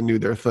who really knew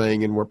their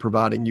thing and were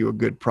providing you a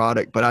good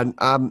product. But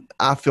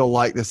I feel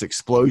like this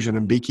explosion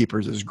in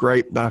beekeepers is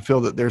great, but I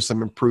feel that there's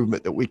some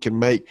improvement that we can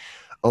make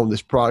on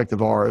this product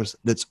of ours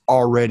that's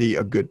already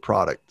a good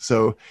product.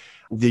 So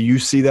do you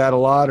see that a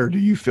lot, or do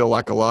you feel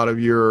like a lot of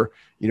your,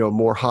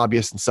 more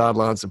hobbyist and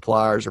sideline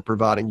suppliers are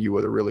providing you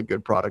with a really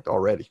good product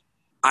already?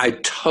 I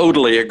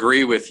totally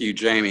agree with you,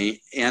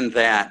 Jamie, in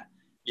that,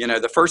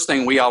 the first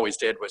thing we always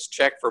did was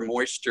check for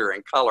moisture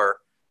and color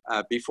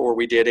before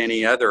we did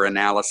any other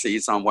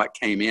analyses on what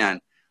came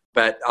in.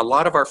 But a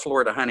lot of our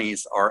Florida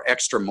honeys are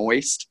extra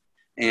moist.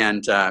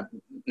 And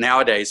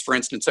nowadays, for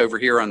instance, over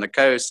here on the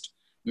coast,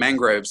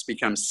 mangroves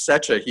become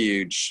such a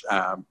huge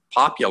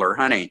popular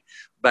honey.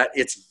 But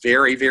it's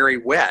very, very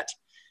wet.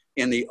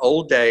 In the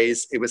old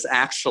days, it was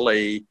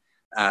actually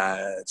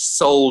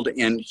sold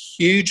in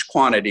huge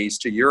quantities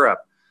to Europe,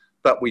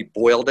 but we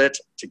boiled it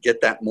to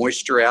get that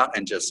moisture out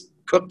and just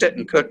cooked it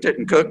and cooked it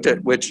and cooked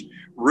it, which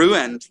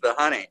ruined the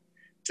honey.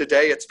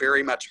 Today, it's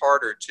very much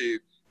harder to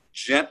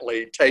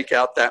gently take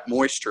out that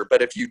moisture.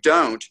 But if you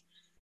don't,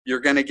 you're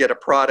going to get a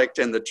product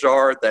in the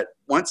jar that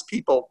once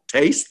people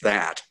taste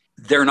that,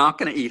 they're not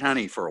going to eat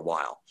honey for a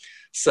while.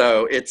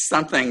 So it's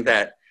something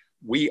that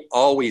we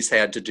always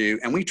had to do,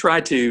 and we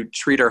tried to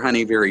treat our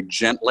honey very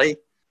gently,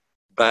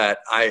 but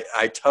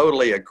I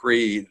totally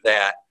agree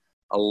that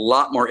a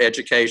lot more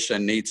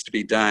education needs to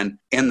be done.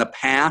 In the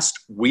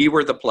past, we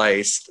were the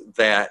place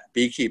that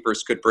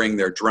beekeepers could bring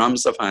their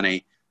drums of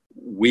honey.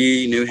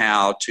 We knew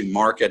how to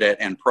market it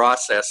and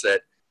process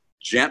it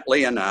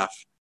gently enough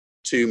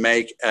to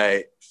make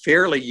a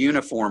fairly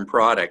uniform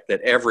product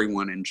that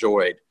everyone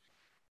enjoyed.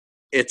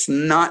 It's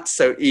not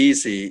so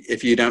easy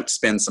if you don't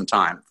spend some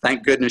time.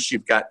 Thank goodness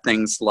you've got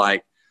things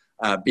like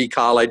Bee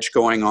College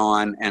going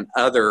on and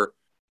other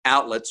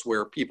outlets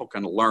where people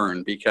can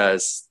learn,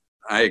 because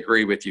I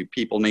agree with you.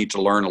 People need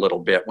to learn a little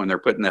bit when they're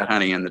putting that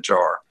honey in the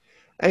jar.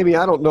 Amy,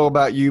 I don't know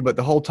about you, but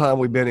the whole time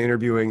we've been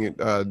interviewing,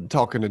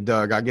 talking to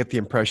Doug, I get the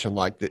impression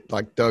like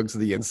Doug's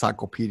the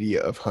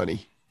encyclopedia of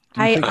honey.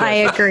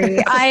 I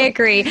agree. I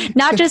agree.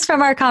 Not just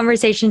from our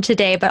conversation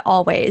today, but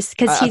always,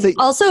 because he's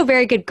also a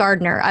very good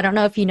gardener. I don't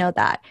know if you know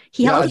that.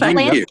 He helps the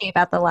landscape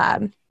at the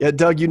lab. Yeah,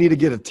 Doug, you need to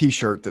get a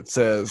T-shirt that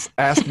says,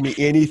 "Ask me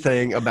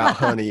anything about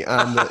honey.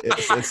 I'm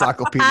the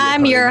encyclopedia.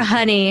 I'm your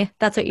honey."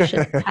 That's what you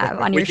should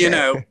have on your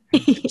shirt.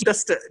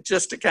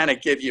 just to kind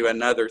of give you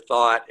another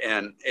thought,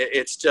 and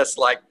it's just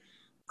like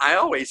I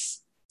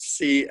always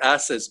see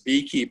us as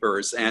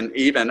beekeepers and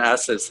even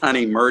us as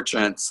honey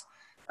merchants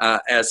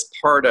as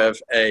part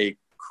of a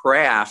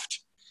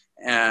craft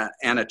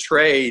and a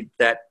trade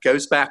that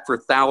goes back for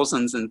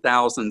thousands and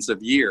thousands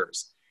of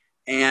years.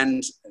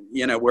 And,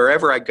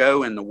 wherever I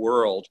go in the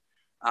world,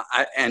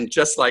 and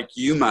just like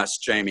you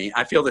must, Jamie,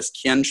 I feel this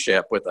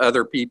kinship with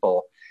other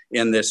people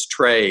in this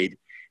trade.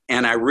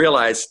 And I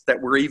realize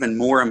that we're even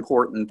more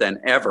important than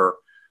ever.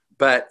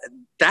 But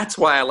that's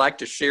why I like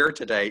to share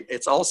today.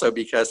 It's also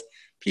because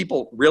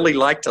people really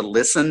like to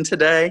listen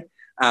today.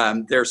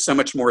 There's so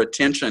much more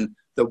attention.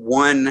 The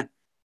one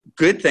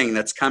good thing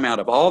that's come out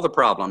of all the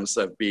problems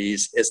of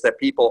bees is that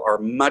people are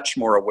much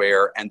more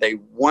aware and they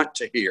want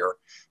to hear.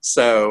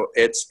 So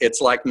it's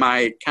like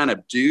my kind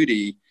of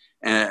duty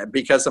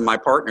because of my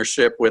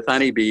partnership with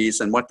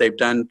honeybees and what they've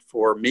done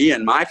for me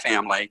and my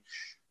family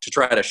to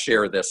try to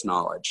share this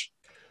knowledge.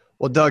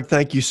 Well, Doug,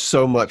 thank you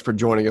so much for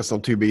joining us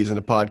on Two Bees in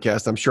the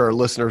podcast. I'm sure our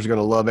listeners are going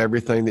to love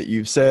everything that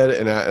you've said,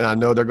 and I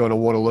know they're going to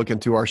want to look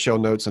into our show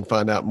notes and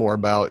find out more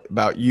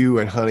about you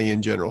and honey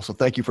in general. So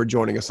thank you for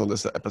joining us on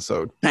this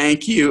episode.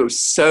 Thank you.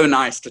 So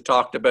nice to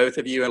talk to both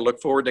of you, and look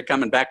forward to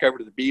coming back over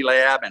to the Bee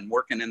Lab and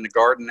working in the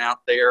garden out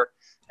there.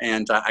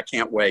 And I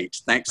can't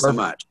wait. Thanks so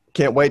much.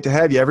 Can't wait to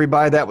have you.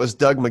 Everybody, that was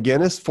Doug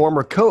McGinnis,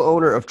 former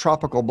co-owner of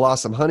Tropical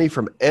Blossom Honey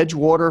from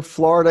Edgewater,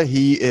 Florida.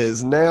 He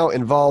is now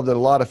involved in a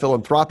lot of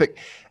philanthropic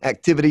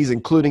activities,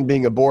 including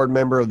being a board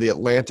member of the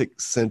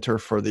Atlantic Center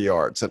for the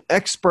Arts, an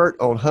expert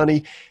on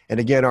honey, and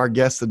again, our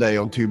guest today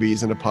on Two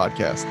Bees in a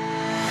Podcast.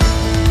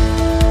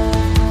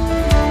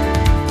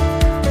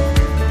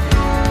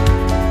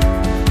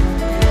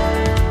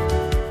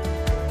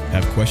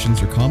 Have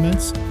questions or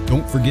comments?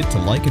 Don't forget to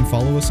like and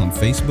follow us on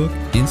Facebook,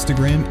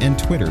 Instagram, and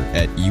Twitter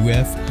at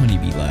UF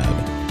Honeybee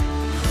Lab.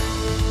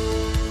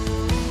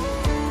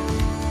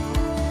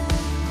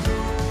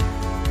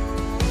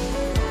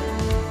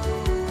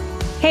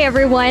 Hey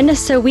everyone,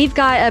 so we've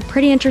got a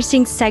pretty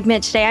interesting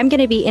segment today. I'm going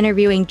to be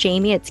interviewing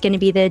Jamie. It's going to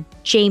be the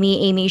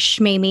Jamie, Amy,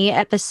 Schmamie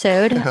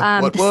episode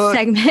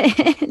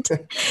segment.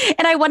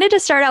 And I wanted to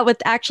start out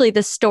with actually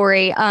the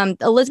story.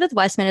 Elizabeth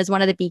Westman is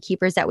one of the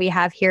beekeepers that we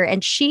have here.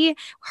 And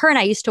her and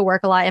I used to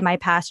work a lot in my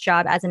past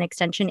job as an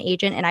extension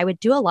agent. And I would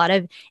do a lot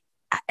of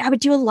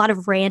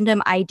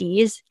random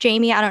IDs.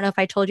 Jamie, I don't know if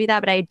I told you that,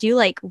 but I do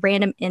like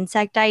random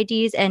insect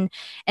IDs. And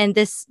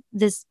this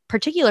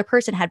particular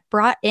person had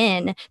brought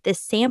in this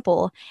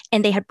sample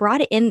and they had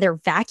brought it in their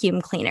vacuum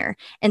cleaner.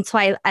 And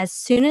so as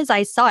soon as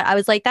I saw it, I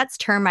was like, that's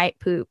termite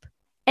poop.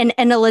 And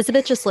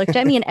Elizabeth just looked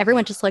at me and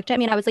everyone just looked at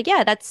me and I was like,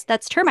 yeah, that's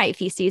termite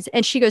feces.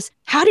 And she goes,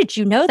 how did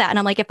you know that? And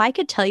I'm like, if I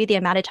could tell you the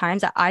amount of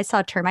times that I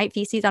saw termite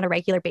feces on a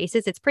regular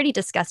basis, it's pretty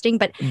disgusting.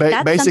 But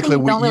that's basically, something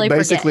you don't really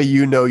forget.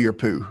 You know your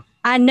poo.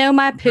 I know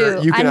my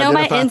poo. I know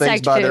my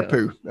insect by poo. Their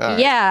poo. Right.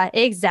 Yeah,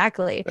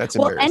 exactly. That's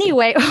well,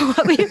 anyway,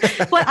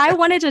 what I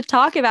wanted to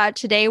talk about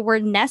today were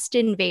nest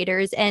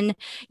invaders and,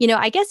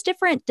 I guess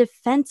different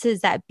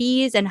defenses that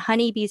bees and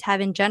honeybees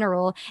have in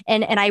general.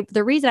 And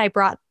the reason I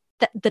brought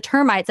the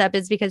termites up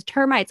is because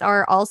termites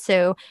are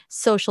also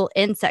social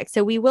insects.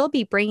 So we will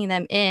be bringing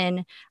them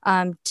in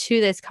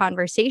to this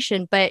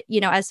conversation. But,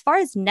 as far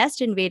as nest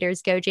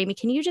invaders go, Jamie,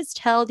 can you just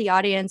tell the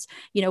audience,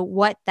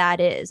 what that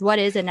is? What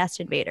is a nest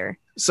invader?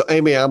 So,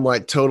 Amy, I'm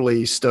like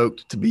totally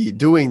stoked to be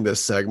doing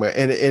this segment.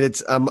 And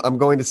it's I'm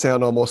going to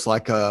sound almost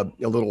like a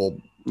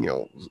little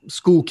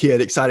school kid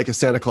excited because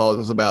Santa Claus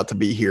was about to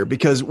be here.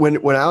 Because when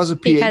I was a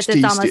PhD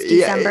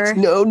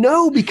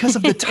student, because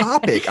of the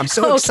topic. I'm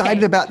so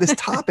excited about this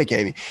topic,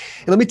 Amy.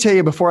 And let me tell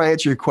you before I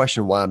answer your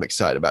question why I'm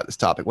excited about this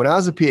topic. When I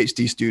was a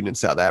PhD student in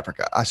South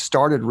Africa, I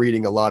started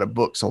reading a lot of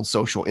books on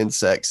social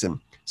insects and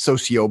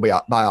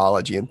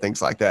sociobiology and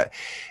things like that.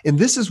 And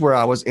this is where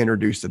I was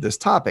introduced to this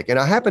topic. And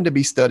I happened to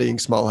be studying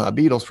small hive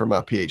beetles for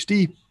my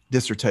PhD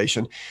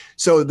dissertation.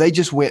 So they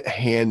just went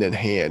hand in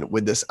hand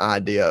with this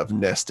idea of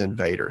nest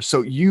invaders.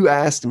 So you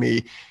asked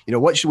me,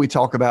 what should we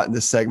talk about in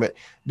this segment?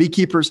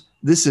 Beekeepers,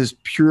 this is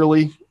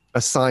purely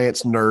a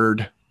science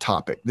nerd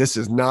topic. This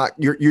is not,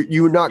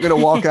 you're not going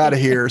to walk out of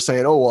here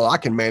saying, oh, well, I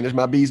can manage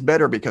my bees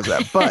better because of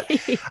that.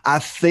 But I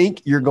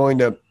think you're going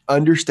to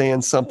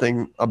understand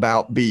something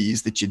about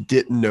bees that you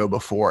didn't know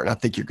before. And I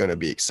think you're going to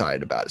be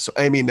excited about it. So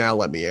Amy, now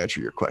let me answer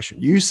your question.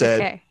 You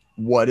said,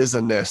 What is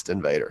a nest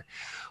invader?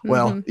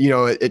 Well,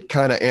 it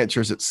kind of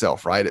answers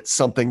itself, right? It's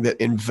something that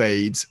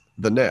invades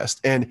the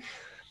nest. And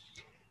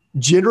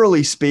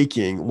generally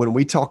speaking, when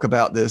we talk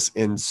about this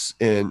in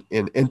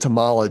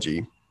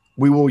entomology,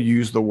 we will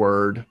use the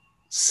word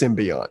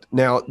symbiont.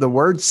 Now, the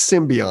word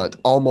symbiont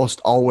almost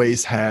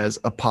always has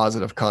a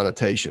positive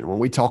connotation. When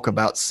we talk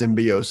about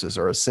symbiosis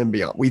or a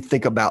symbiont, we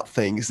think about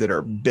things that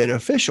are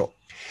beneficial.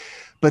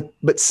 But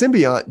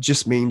symbiont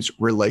just means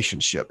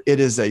relationship. It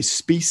is a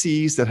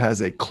species that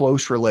has a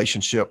close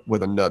relationship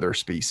with another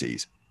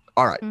species.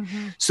 All right.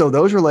 Mm-hmm. So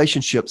those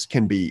relationships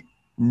can be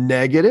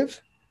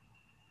negative,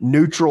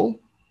 neutral,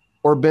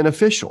 or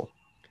beneficial.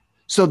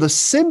 So the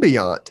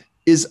symbiont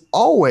is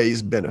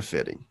always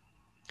benefiting.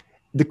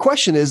 The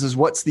question is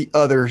what's the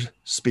other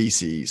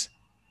species?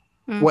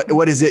 Mm-hmm.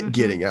 What is it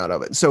getting out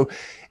of it? So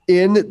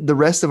in the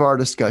rest of our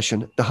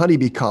discussion, the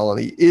honeybee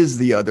colony is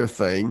the other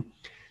thing.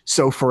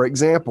 So for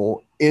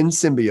example, in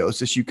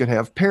symbiosis, you can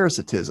have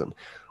parasitism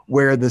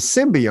where the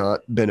symbiont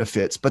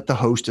benefits, but the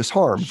host is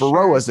harmed. Sure.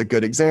 Varroa is a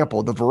good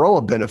example. The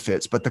Varroa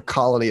benefits, but the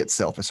colony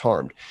itself is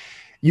harmed.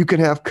 You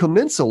can have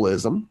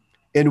commensalism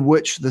in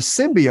which the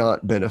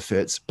symbiont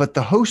benefits, but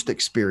the host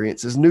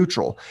experience is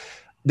neutral.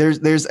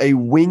 There's a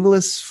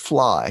wingless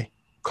fly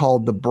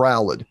called the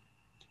browlid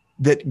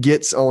that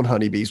gets on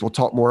honeybees. We'll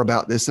talk more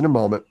about this in a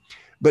moment.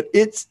 But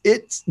it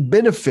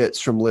benefits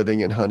from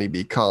living in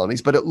honeybee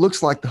colonies, but it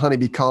looks like the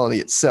honeybee colony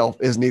itself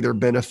is neither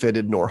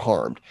benefited nor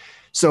harmed.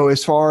 So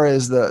as far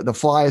as the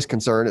fly is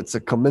concerned, it's a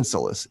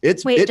commensalist.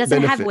 Wait, does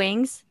it have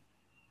wings?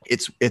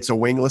 It's a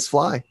wingless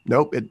fly.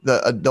 Nope.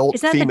 The adult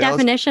Is that females, the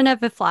definition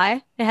of a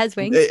fly? It has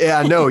wings.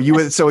 Yeah, no, you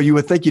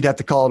would think you'd have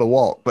to call it a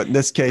walk, but in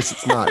this case,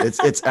 it's not.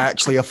 It's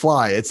actually a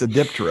fly. It's a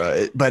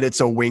diptera, but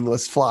it's a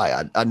wingless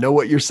fly. I know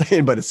what you're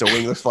saying, but it's a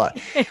wingless fly.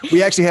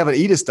 We actually have an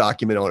EDIS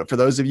document on it. For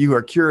those of you who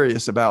are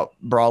curious about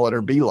bralette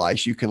or bee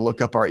lice, you can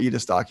look up our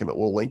EDIS document.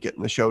 We'll link it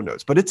in the show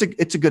notes. But it's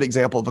a good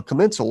example of a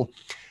commensal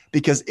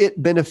because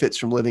it benefits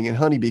from living in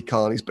honeybee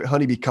colonies, but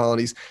honeybee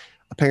colonies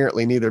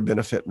apparently neither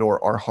benefit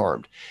nor are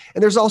harmed.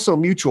 And there's also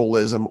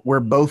mutualism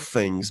where both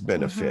things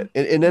benefit.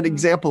 And an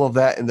example of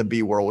that in the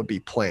bee world would be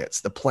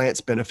plants. The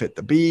plants benefit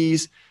the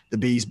bees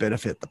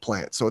benefit the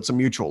plants. So it's a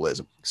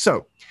mutualism.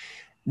 So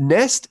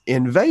nest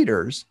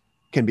invaders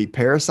can be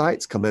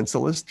parasites,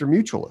 commensalists, or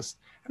mutualists.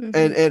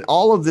 And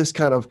all of this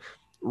kind of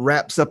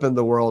wraps up in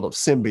the world of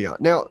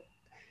symbiont. Now,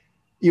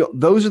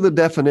 those are the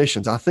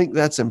definitions. I think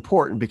that's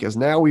important because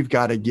now we've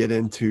got to get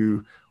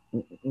into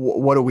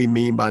what do we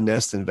mean by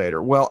nest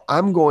invader? Well,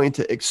 I'm going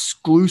to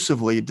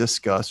exclusively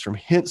discuss from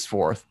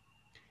henceforth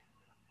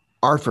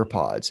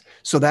arthropods.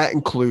 So that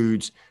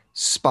includes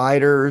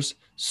spiders,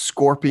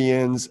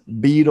 scorpions,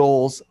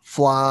 beetles,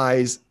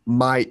 flies,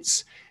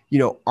 mites,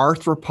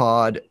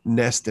 arthropod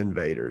nest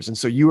invaders. And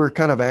so you were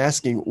kind of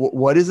asking,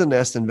 what is a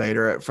nest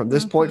invader? From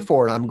this point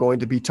forward, I'm going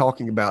to be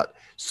talking about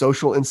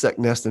social insect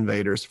nest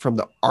invaders from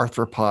the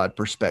arthropod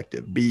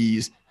perspective,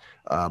 bees,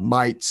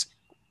 mites,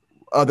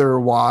 other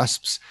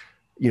wasps,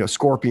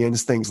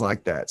 scorpions, things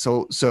like that.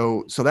 So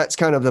that's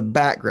kind of the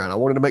background. I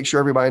wanted to make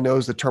sure everybody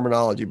knows the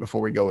terminology before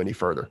we go any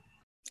further.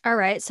 All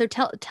right. So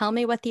tell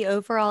me what the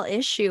overall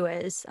issue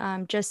is,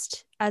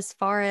 just as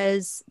far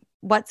as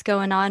what's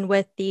going on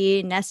with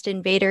the nest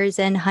invaders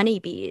and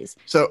honeybees.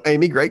 So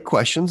Amy, great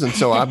questions. And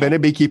so I've been a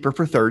beekeeper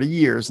for 30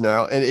 years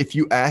now. And if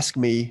you ask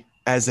me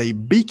as a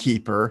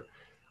beekeeper,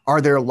 are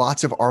there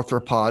lots of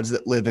arthropods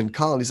that live in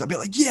colonies? I'd be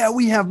like, yeah,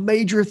 we have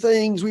major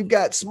things. We've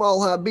got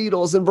small hive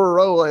beetles and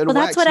varroa and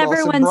that's what wax moths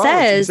everyone and bronze.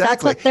 says. Exactly.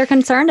 That's what they're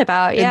concerned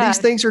about. And these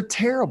things are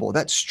terrible.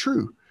 That's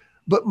true.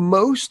 But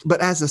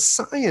as a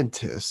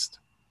scientist,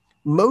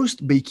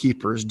 most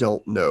beekeepers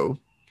don't know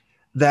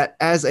that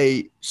as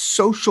a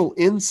social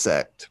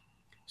insect,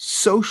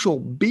 social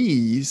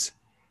bees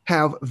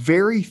have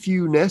very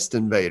few nest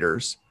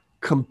invaders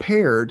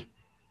compared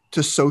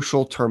to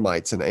social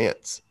termites and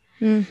ants.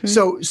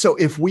 So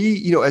if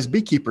we, as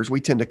beekeepers, we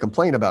tend to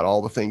complain about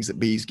all the things that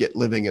bees get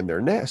living in their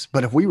nests.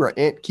 But if we were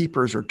ant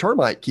keepers or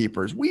termite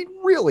keepers, we'd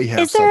really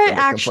have something to complain. Is there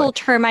actual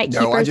termite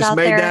keepers out there? No, I just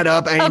made that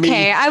up, Amy.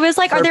 Okay, I was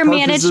like, are there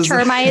managed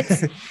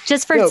termites?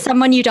 Just for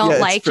someone you don't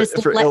like,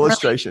 just for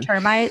illustration.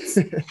 Termites.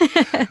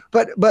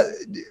 But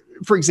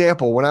for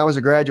example, when I was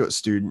a graduate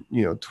student,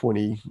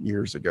 20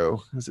 years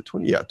ago, was it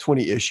 20? Yeah,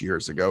 20-ish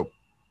years ago.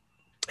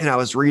 And I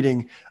was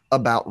reading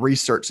about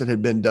research that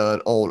had been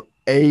done on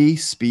a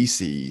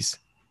species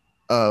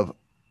of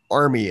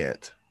army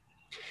ant.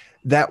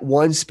 That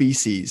one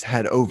species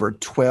had over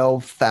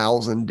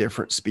 12,000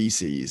 different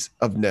species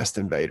of nest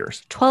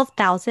invaders.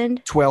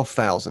 12,000?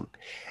 12,000.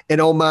 And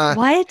on my,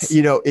 what?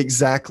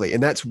 Exactly.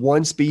 And that's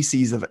one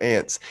species of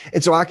ants.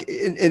 And so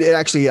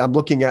I'm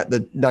looking at the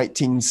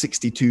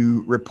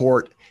 1962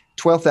 report.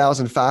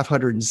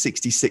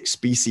 12,566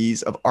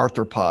 species of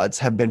arthropods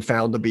have been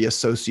found to be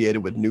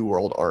associated with New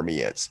World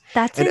army ants.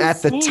 That's insane.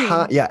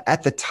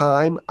 At the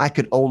time, I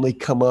could only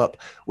come up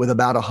with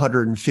about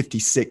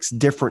 156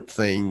 different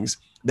things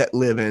that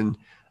live in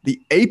the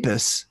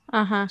Apis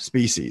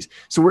species.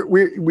 So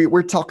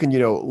we're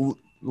talking,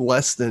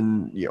 less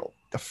than,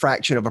 a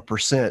fraction of a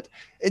percent.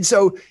 And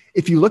so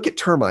if you look at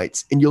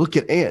termites and you look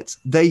at ants,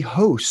 they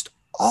host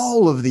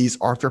all of these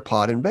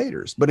arthropod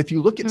invaders. But if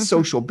you look at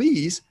social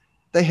bees,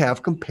 they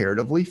have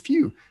comparatively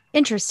few.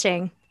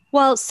 Interesting.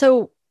 Well,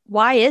 so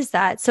why is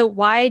that? So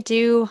why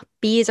do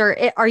bees, or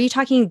are you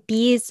talking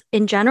bees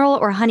in general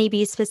or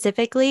honeybees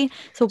specifically?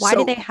 So why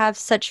do they have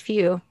such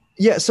few?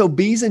 Yeah, so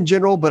bees in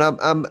general, but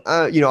I'm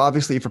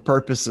obviously for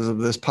purposes of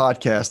this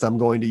podcast, I'm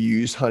going to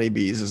use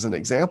honeybees as an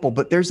example,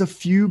 but there's a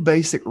few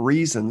basic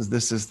reasons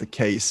this is the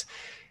case,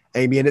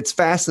 Amy, and it's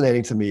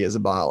fascinating to me as a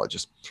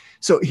biologist.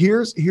 So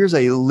here's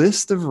a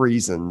list of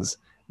reasons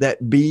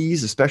that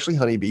bees, especially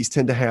honeybees,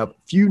 tend to have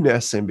few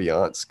nest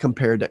symbionts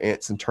compared to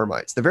ants and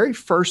termites. The very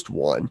first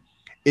one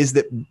is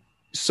that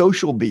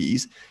social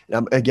bees,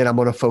 and I'm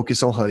going to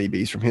focus on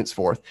honeybees from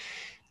henceforth,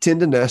 tend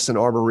to nest in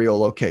arboreal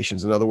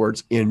locations, in other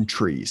words, in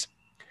trees.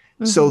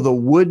 So the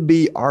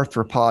would-be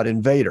arthropod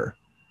invader,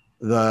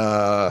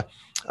 the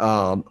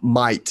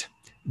mite,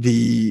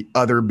 the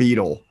other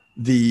beetle,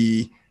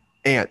 the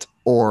ant,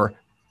 or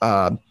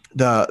the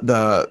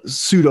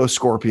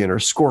pseudoscorpion or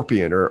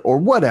scorpion or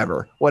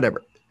whatever,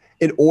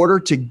 in order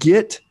to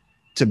get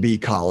to bee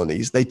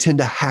colonies, they tend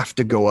to have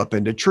to go up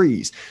into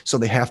trees. So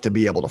they have to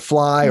be able to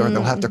fly, or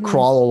they'll have to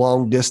crawl a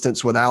long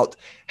distance without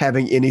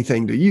having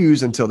anything to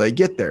use until they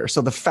get there.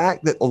 So the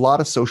fact that a lot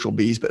of social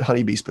bees, but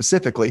honeybees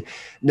specifically,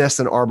 nest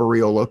in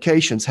arboreal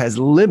locations has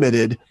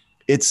limited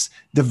its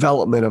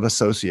development of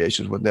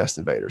associations with nest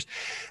invaders.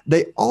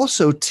 They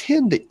also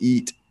tend to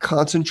eat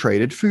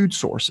concentrated food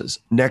sources,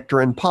 nectar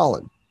and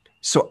pollen.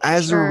 So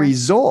as a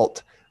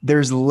result,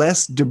 there's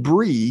less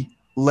debris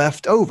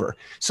left over.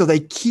 So they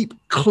keep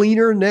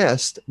cleaner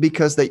nests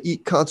because they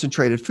eat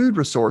concentrated food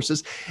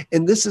resources.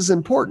 And this is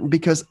important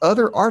because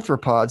other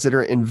arthropods that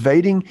are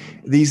invading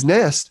these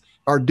nests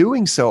are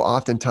doing so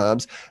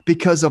oftentimes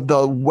because of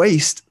the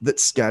waste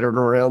that's scattered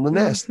around the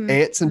nest.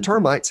 Ants and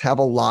termites have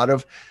a lot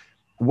of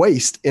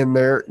waste in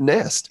their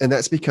nest, and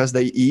that's because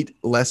they eat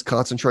less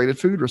concentrated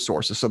food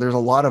resources. So there's a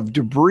lot of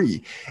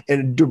debris,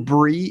 and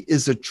debris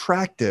is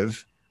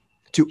attractive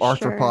to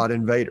arthropod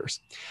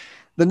invaders.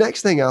 The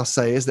next thing I'll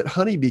say is that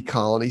honeybee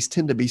colonies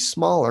tend to be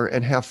smaller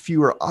and have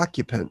fewer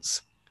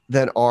occupants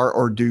than are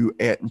or do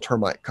ant and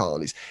termite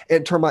colonies. Ant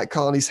and termite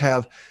colonies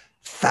have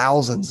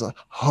thousands,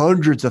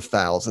 hundreds of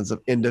thousands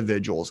of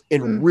individuals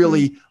in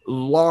really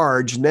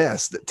large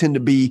nests that tend to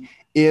be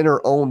in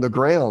or on the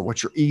ground,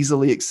 which are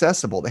easily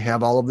accessible. They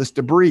have all of this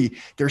debris.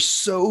 They're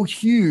so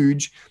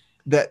huge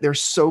that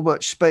there's so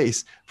much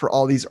space for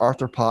all these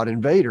arthropod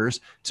invaders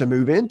to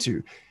move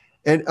into.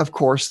 And of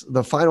course,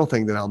 the final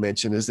thing that I'll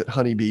mention is that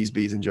honeybees,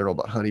 bees in general,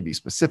 but honeybees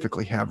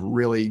specifically, have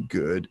really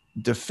good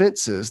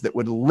defenses that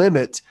would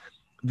limit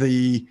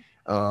the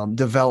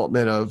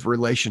development of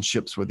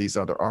relationships with these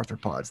other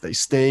arthropods. They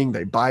sting,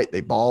 they bite,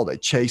 they bawl, they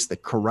chase, they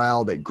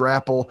corral, they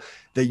grapple,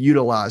 they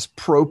utilize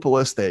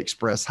propolis, they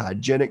express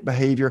hygienic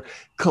behavior.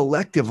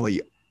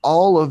 Collectively,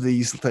 all of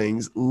these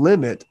things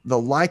limit the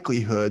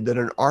likelihood that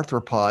an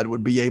arthropod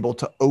would be able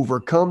to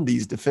overcome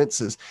these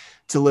defenses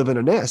to live in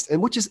a nest. And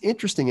which is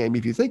interesting, Amy,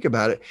 if you think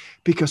about it,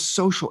 because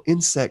social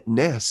insect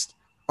nests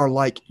are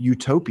like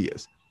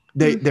utopias.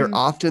 They're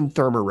often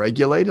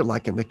thermoregulated,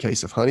 like in the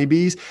case of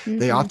honeybees.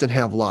 They often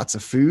have lots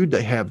of food.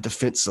 They have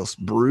defenseless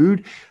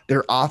brood.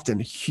 They're often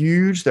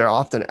huge. They're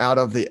often out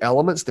of the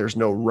elements. There's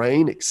no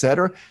rain,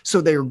 etc.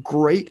 So they're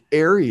great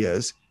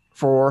areas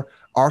for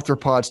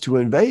arthropods to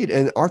invade.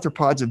 And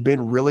arthropods have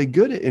been really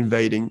good at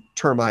invading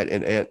termite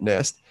and ant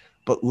nests,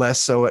 but less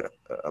so at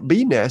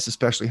bee nests,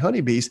 especially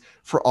honeybees,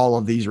 for all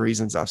of these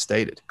reasons I've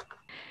stated.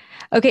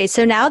 Okay,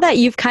 so now that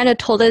you've kind of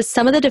told us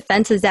some of the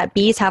defenses that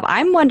bees have,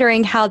 I'm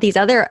wondering how these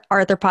other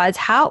arthropods,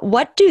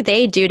 what do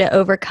they do to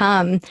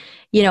overcome,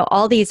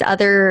 all these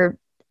other,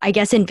 I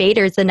guess,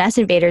 invaders, the nest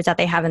invaders that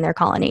they have in their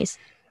colonies?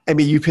 I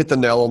mean, you've hit the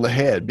nail on the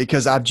head,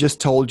 because I've just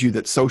told you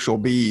that social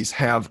bees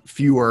have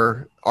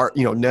fewer,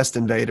 nest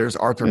invaders,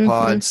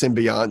 arthropod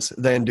symbionts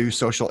than do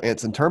social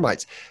ants and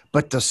termites.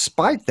 But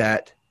despite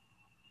that,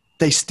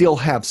 they still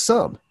have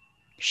some.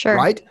 Sure.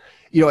 Right?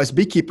 As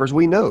beekeepers,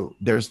 we know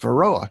there's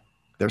Varroa.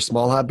 There's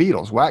small hive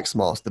beetles, wax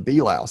moths, the bee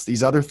louse,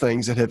 these other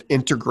things that have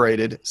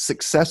integrated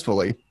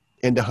successfully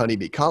into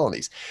honeybee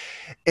colonies.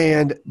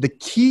 And the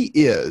key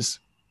is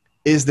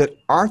that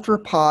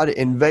arthropod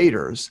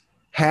invaders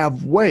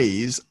have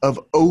ways of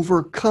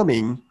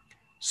overcoming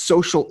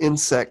social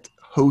insect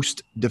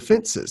host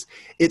defenses.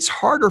 It's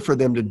harder for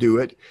them to do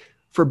it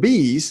for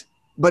bees,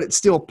 but it's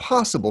still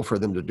possible for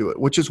them to do it,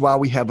 which is why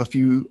we have a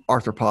few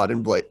arthropod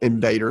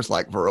invaders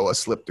like Varroa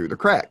slip through the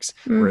cracks.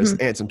 Whereas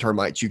ants and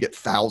termites, you get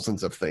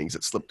thousands of things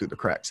that slip through the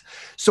cracks.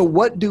 So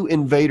what do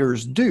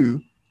invaders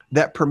do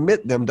that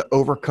permit them to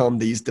overcome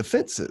these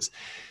defenses?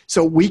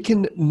 So we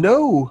can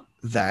know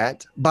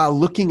that by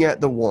looking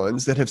at the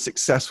ones that have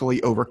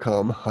successfully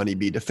overcome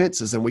honeybee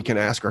defenses. And we can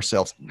ask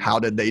ourselves, how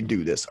did they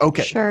do this?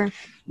 Okay. Sure.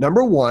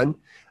 Number one,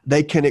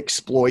 they can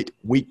exploit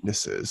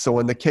weaknesses. So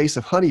in the case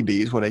of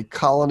honeybees, when a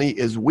colony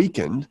is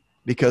weakened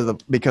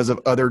because of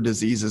other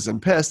diseases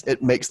and pests,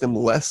 it makes them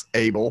less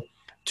able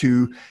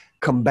to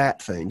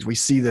combat things. We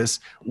see this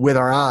with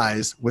our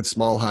eyes with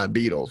small hive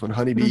beetles. When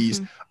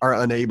honeybees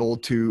are unable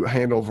to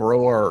handle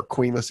Varroa or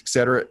queenless, et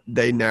cetera,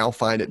 they now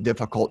find it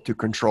difficult to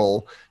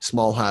control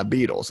small hive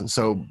beetles. And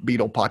so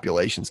beetle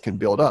populations can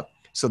build up.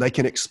 So they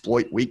can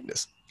exploit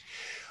weakness.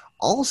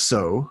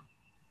 Also,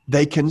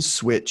 they can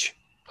switch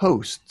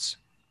hosts.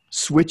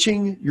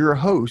 Switching your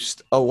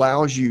host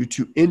allows you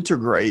to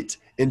integrate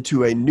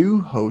into a new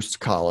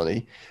host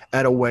colony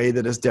at a way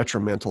that is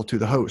detrimental to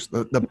the host.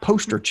 The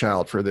poster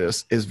child for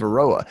this is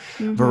Varroa.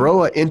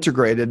 Varroa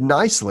integrated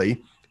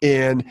nicely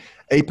in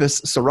Apis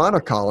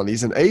cerana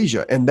colonies in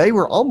Asia, and they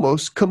were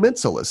almost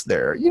commensalless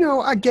there.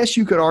 I guess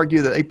you could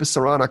argue that Apis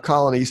cerana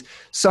colonies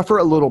suffer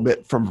a little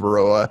bit from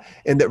Varroa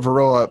and that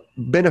Varroa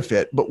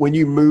benefit, but when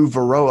you move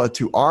Varroa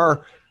to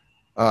our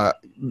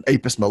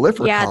Apis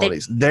mellifera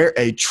colonies, they're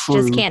a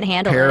true just can't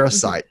handle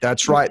parasite.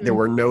 That's right. There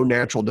were no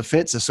natural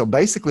defenses. So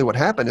basically what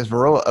happened is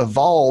Varroa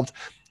evolved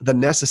the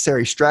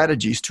necessary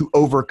strategies to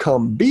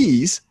overcome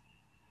bees,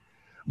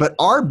 but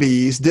our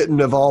bees didn't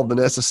evolve the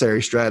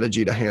necessary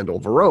strategy to handle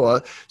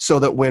Varroa, so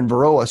that when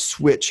Varroa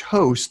switched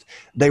host,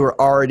 they were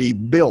already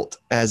built,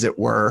 as it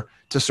were,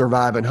 to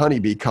survive in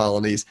honeybee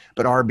colonies,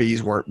 but our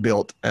bees weren't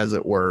built, as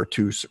it were,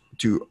 to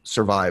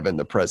survive in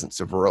the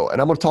presence of Varroa.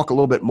 And I'm going to talk a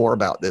little bit more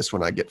about this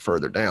when I get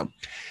further down.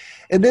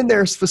 And then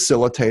there's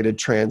facilitated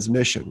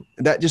transmission.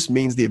 And that just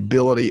means the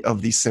ability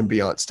of these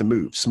symbionts to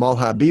move. Small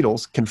hive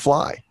beetles can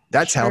fly.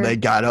 That's how they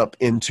got up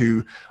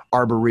into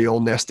arboreal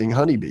nesting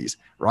honeybees,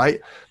 right?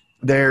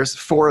 There's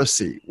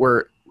foracy,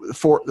 where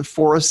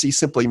foracy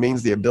simply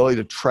means the ability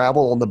to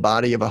travel on the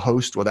body of a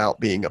host without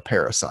being a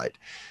parasite.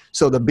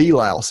 So the bee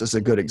louse is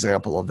a good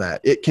example of that.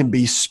 It can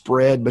be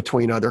spread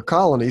between other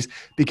colonies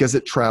because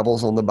it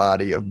travels on the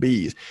body of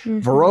bees.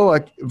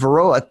 Varroa,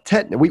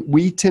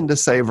 we tend to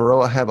say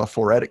Varroa have a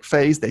phoretic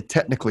phase. They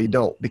technically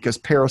don't, because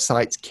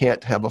parasites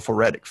can't have a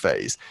phoretic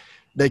phase.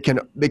 They can,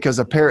 because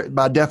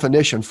by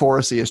definition,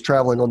 Phoraceae is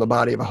traveling on the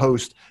body of a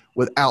host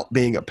without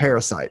being a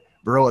parasite.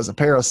 Varroa is a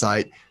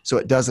parasite, so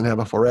it doesn't have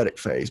a phoretic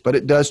phase, but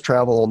it does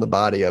travel on the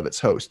body of its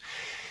host.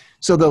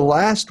 So the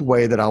last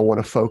way that I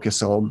want to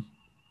focus on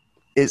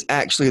is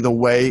actually the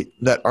way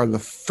that are the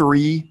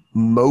three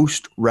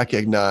most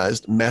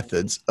recognized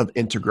methods of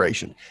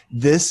integration.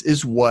 This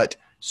is what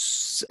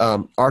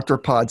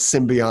arthropod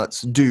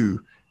symbionts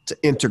do to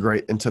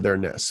integrate into their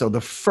nest. So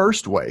the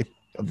first way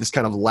of this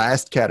kind of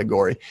last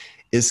category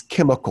is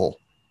chemical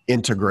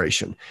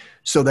integration.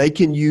 So they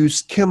can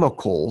use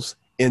chemicals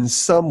in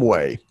some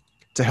way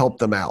to help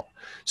them out.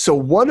 So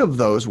one of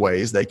those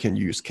ways they can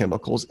use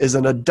chemicals is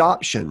an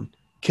adoption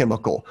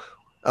chemical.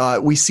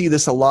 We see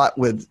this a lot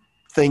with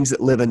things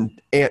that live in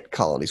ant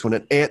colonies. When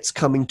an ant's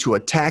coming to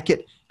attack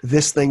it,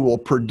 this thing will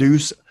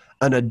produce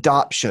an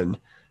adoption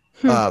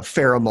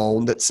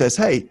pheromone that says,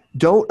 hey,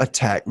 don't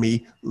attack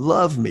me,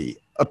 love me,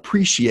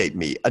 appreciate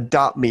me,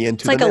 adopt me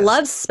into the nest. It's like a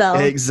love spell.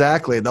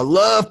 Exactly. The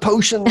love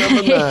potion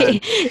number 9.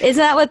 Isn't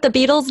that what the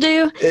beetles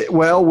do?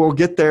 Well, we'll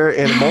get there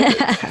in a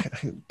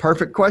moment.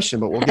 Perfect question,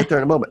 but we'll get there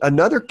in a moment.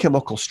 Another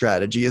chemical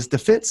strategy is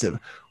defensive.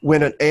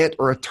 When an ant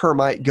or a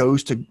termite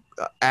goes to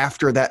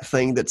after that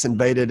thing that's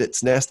invaded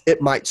its nest,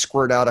 it might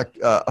squirt out a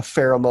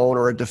pheromone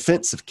or a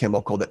defensive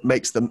chemical that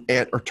makes the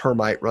ant or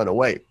termite run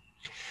away.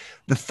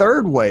 The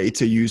third way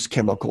to use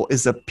chemical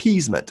is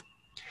appeasement,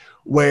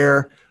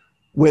 where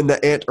when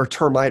the ant or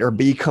termite or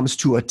bee comes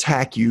to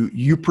attack you,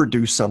 you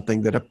produce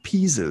something that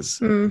appeases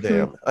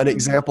them. An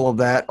example of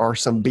that are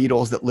some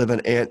beetles that live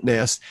in ant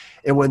nests.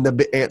 And when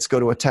the ants go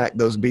to attack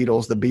those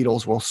beetles, the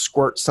beetles will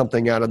squirt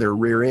something out of their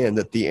rear end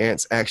that the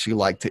ants actually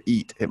like to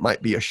eat. It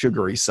might be a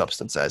sugary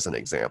substance, as an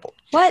example.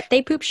 What?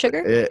 They poop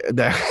sugar?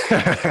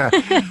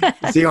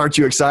 See, aren't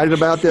you excited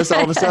about this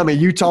all of a sudden? I mean,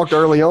 you talked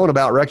early on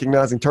about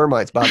recognizing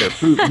termites by their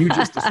poop. You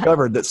just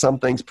discovered that some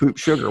things poop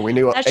sugar. We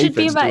knew that should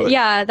be my,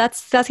 yeah,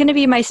 that's going to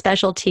be my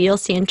specialty. You'll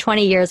see in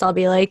 20 years, I'll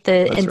be like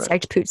the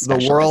insect poop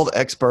specialist. The world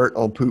expert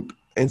on poop,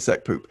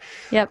 insect poop.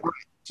 Yep.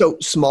 So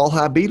small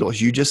hive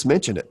beetles, you just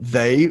mentioned it.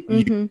 They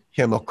use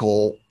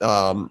chemicals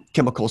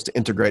to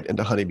integrate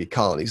into honeybee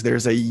colonies.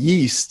 There's a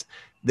yeast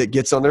that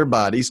gets on their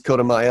bodies,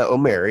 Cotomia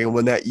omeri, and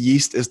when that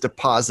yeast is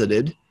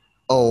deposited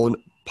on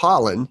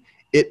pollen,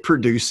 it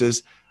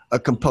produces a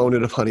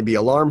component of honeybee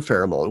alarm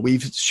pheromone.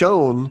 We've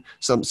shown,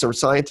 some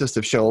scientists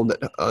have shown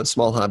that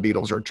small hive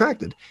beetles are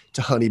attracted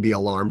to honeybee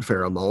alarm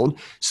pheromone.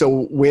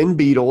 So when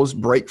beetles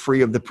break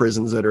free of the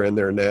prisons that are in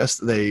their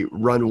nest, they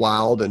run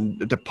wild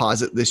and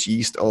deposit this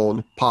yeast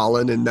on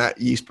pollen, and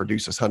that yeast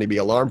produces honeybee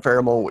alarm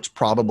pheromone, which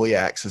probably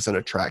acts as an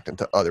attractant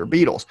to other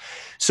beetles.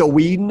 So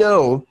we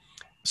know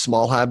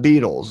small hive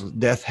beetles,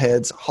 death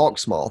heads,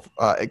 hawk's moth,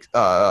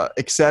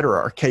 etc.,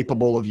 are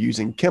capable of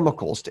using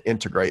chemicals to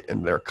integrate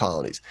into their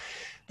colonies.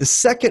 The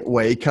second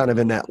way, kind of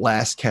in that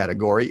last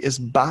category, is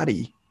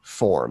body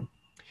form.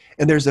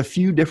 And there's a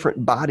few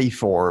different body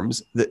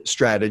forms,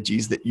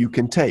 strategies that you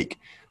can take.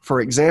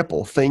 For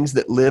example, things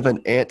that live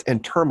in ant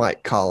and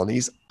termite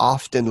colonies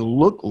often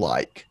look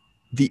like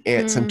the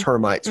ants and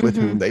termites with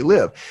whom they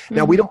live.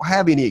 Now, we don't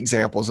have any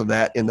examples of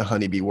that in the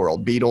honeybee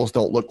world. Beetles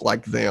don't look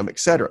like them,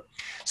 etc.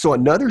 So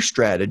another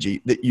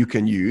strategy that you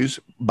can use,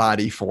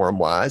 body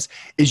form-wise,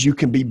 is you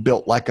can be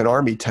built like an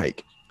army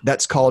tank.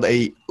 That's called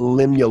a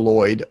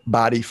limulloid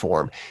body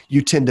form.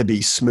 You tend to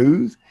be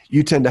smooth.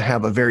 You tend to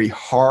have a very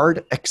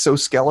hard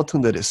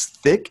exoskeleton that is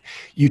thick.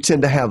 You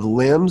tend to have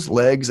limbs,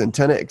 legs,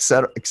 antennae, et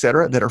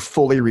cetera, that are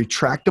fully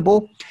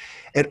retractable.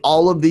 And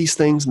all of these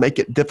things make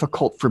it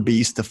difficult for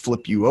bees to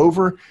flip you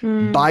over,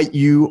 bite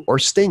you, or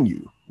sting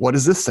you. What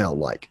does this sound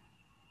like?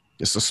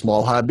 It's a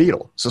small hive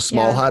beetle. So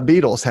small hive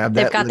beetles have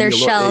that. They've got their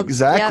shell.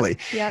 Exactly.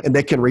 Yep. And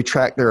they can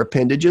retract their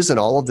appendages, and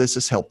all of this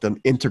has helped them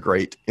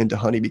integrate into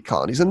honeybee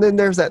colonies. And then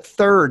there's that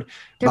third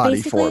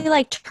body form. They're basically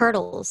like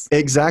turtles.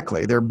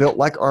 Exactly. They're built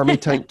like army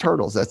tank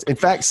turtles. That's, in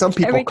fact, some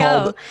people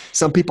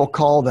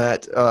call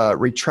that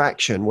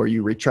retraction, where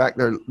you retract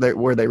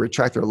where they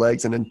retract their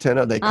legs and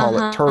antenna. They call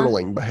it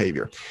turtling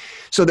behavior.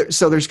 So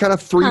there's kind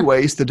of three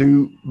ways to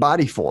do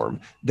body form.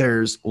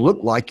 There's look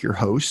like your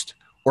host,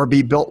 or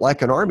be built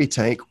like an army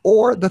tank,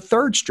 or the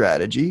third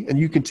strategy, and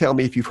you can tell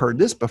me if you've heard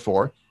this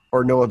before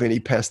or know of any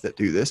pests that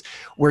do this,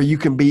 where you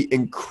can be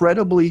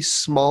incredibly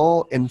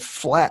small and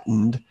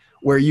flattened,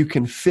 where you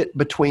can fit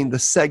between the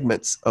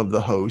segments of the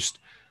host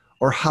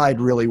or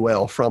hide really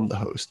well from the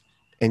host.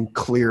 And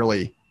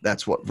clearly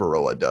that's what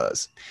Varroa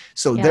does.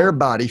 So their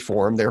body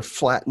form, their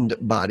flattened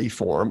body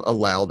form,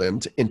 allow them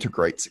to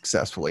integrate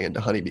successfully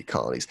into honeybee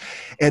colonies.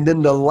 And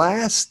then the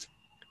last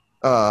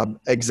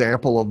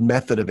example of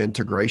method of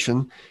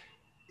integration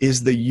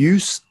is the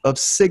use of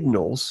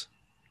signals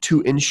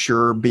to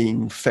ensure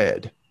being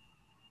fed.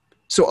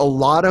 So a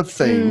lot of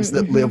things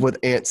that live with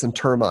ants and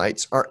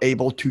termites are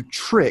able to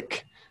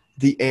trick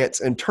the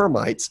ants and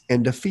termites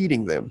and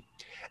defeating them.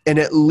 And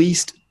at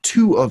least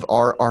two of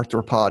our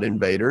arthropod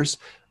invaders,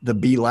 the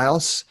bee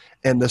louse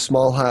and the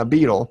small hive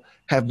beetle,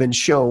 have been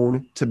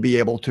shown to be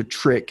able to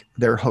trick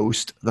their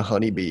host, the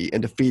honeybee,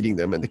 into feeding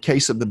them. In the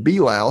case of the bee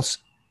louse,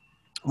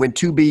 when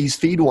two bees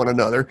feed one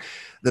another,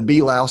 the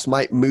bee louse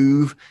might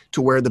move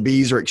to where the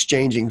bees are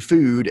exchanging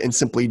food and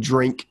simply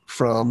drink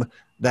from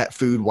that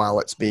food while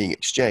it's being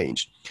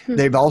exchanged.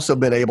 They've also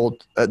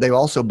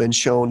been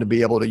shown to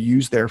be able to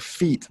use their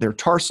feet, their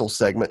tarsal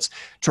segments,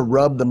 to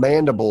rub the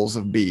mandibles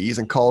of bees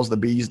and cause the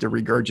bees to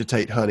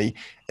regurgitate honey,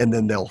 and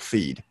then they'll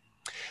feed.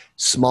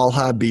 Small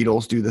hive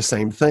beetles do the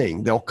same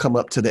thing. They'll come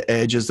up to the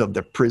edges of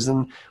the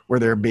prison where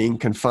they're being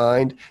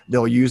confined.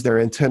 They'll use their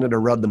antenna to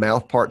rub the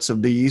mouth parts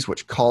of bees,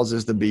 which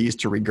causes the bees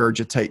to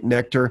regurgitate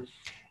nectar,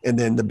 and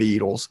then the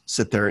beetles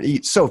sit there and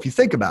eat. So if you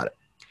think about it,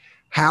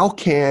 how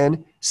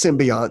can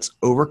symbionts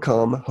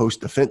overcome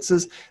host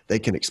defenses? They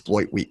can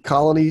exploit weak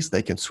colonies.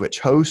 They can switch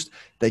hosts.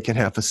 They can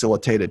have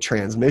facilitated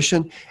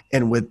transmission.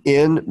 And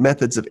within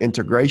methods of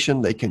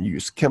integration, they can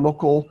use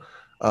chemical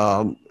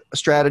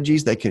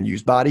strategies, they can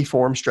use body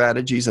form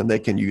strategies, and they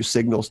can use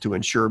signals to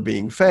ensure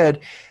being fed.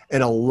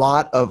 And a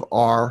lot of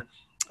our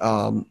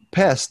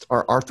pests,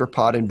 our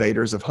arthropod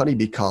invaders of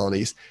honeybee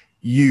colonies,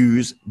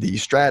 use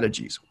these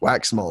strategies.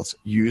 Wax moths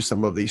use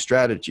some of these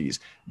strategies.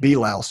 Bee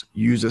louse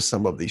uses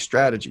some of these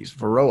strategies.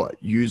 Varroa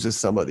uses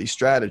some of these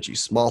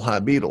strategies. Small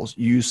hive beetles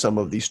use some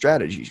of these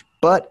strategies.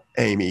 But,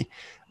 Amy,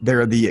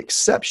 they're the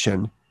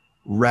exception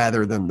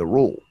rather than the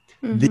rule.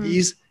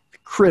 These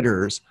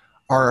critters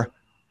are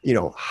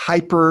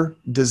hyper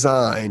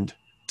designed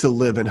to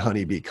live in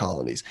honeybee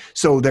colonies.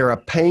 So they're a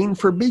pain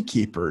for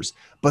beekeepers,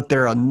 but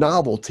they're a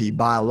novelty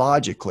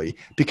biologically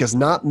because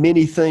not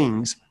many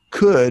things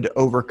could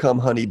overcome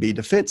honeybee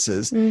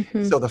defenses.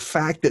 So the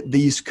fact that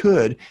these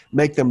could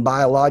make them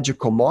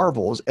biological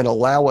marvels and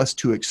allow us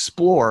to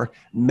explore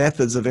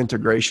methods of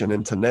integration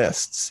into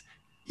nests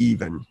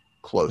even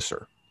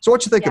closer. So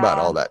what you think about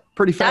all that?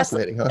 Pretty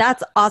fascinating, huh?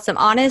 That's awesome.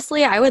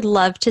 Honestly, I would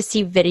love to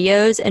see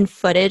videos and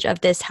footage of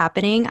this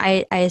happening.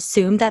 I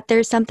assume that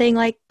there's something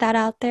like that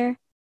out there.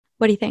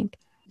 What do you think?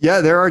 Yeah,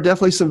 there are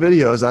definitely some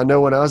videos. I know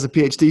when I was a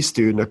PhD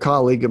student, a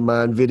colleague of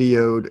mine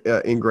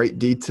videoed in great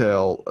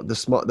detail the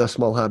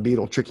small hive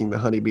beetle tricking the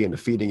honeybee into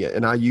feeding it.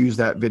 And I use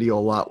that video a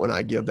lot when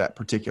I give that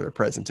particular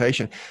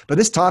presentation. But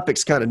this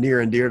topic's kind of near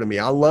and dear to me.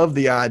 I love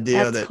the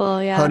idea that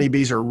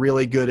honeybees are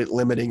really good at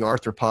limiting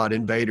arthropod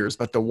invaders,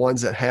 but the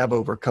ones that have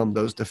overcome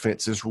those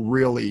defenses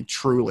really,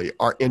 truly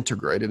are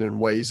integrated in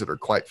ways that are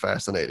quite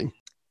fascinating.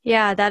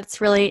 Yeah,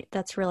 that's really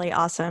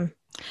awesome.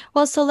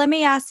 Well, so let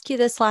me ask you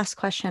this last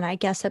question, I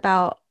guess,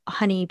 about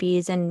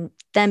honeybees and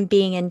them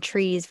being in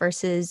trees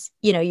versus,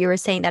 you were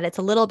saying that it's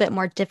a little bit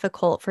more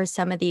difficult for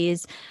some of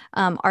these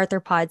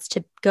arthropods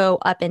to go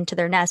up into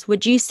their nest.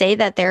 Would you say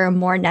that there are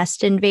more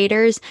nest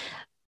invaders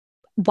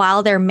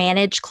while they're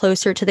managed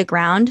closer to the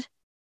ground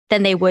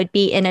than they would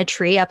be in a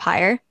tree up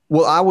higher?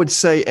 Well, I would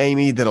say,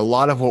 Amy, that a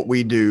lot of what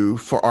we do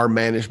for our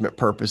management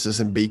purposes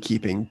in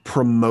beekeeping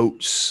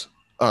promotes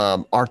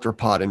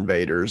arthropod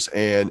invaders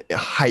and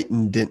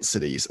heightened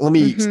densities. Let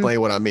me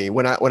explain what I mean.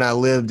 When I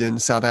lived in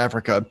South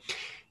Africa,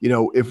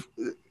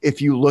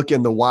 if you look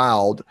in the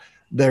wild,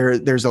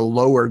 there's a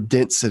lower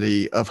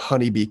density of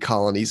honeybee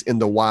colonies in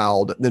the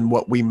wild than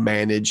what we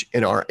manage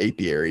in our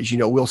apiaries.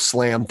 We'll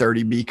slam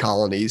 30 bee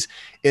colonies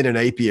in an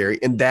apiary,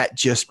 and that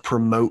just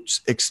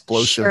promotes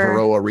explosive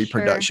Varroa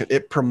reproduction.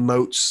 It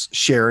promotes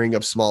sharing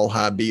of small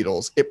hive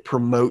beetles. It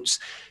promotes,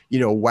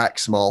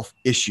 wax moth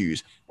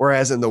issues.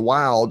 Whereas in the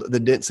wild, the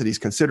density is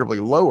considerably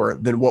lower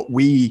than what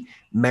we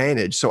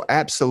manage. So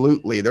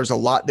absolutely, there's a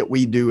lot that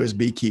we do as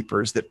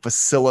beekeepers that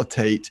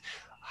facilitate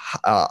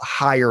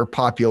higher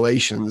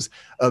populations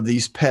of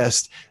these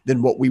pests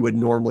than what we would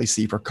normally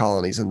see for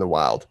colonies in the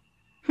wild.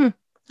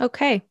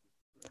 Okay.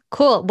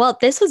 Cool. Well,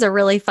 this was a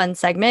really fun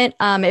segment.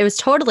 It was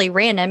totally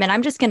random, and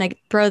I'm just going to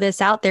throw this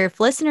out there.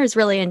 If listeners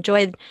really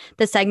enjoyed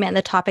the segment and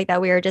the topic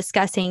that we were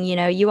discussing,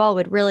 you all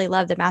would really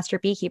love the Master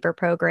Beekeeper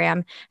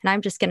program. And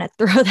I'm just going to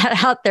throw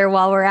that out there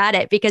while we're at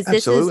it, because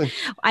this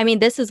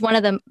is one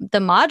of the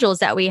modules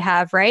that we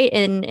have, right,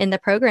 in the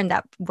program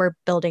that we're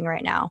building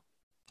right now.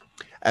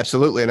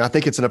 Absolutely. And I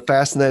think it's a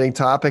fascinating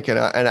topic,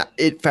 and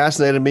it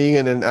fascinated me,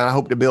 and I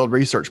hope to build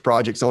research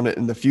projects on it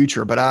in the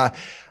future. But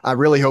I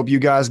really hope you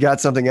guys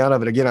got something out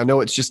of it. Again, I know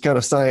it's just kind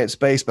of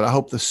science-based, but I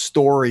hope the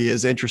story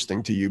is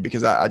interesting to you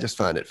because I just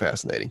find it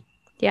fascinating.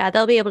 Yeah,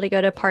 they'll be able to go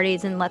to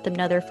parties and let them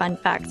know their fun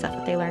facts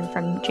that they learned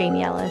from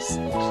Jamie Ellis.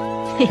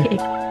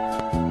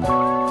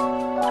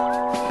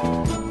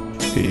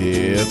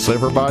 It's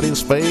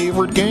everybody's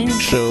favorite game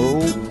show,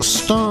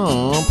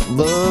 Stump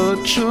the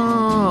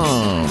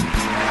Chump.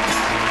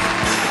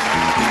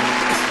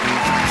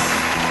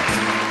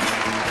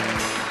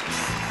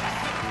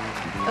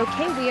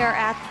 Okay, we are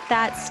at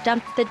that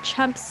Stump the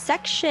Chump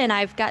section.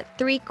 I've got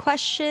 3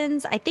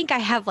 questions. I think I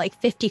have like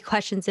 50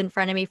 questions in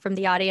front of me from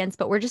the audience,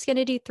 but we're just going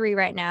to do 3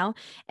 right now.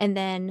 And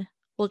then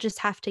we'll just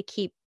have to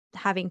keep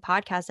having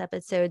podcast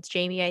episodes,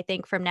 Jamie, I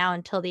think, from now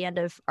until the end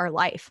of our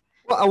life.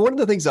 Well, one of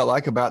the things I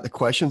like about the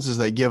questions is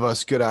they give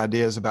us good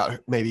ideas about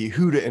maybe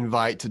who to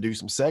invite to do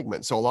some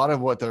segments. So a lot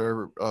of what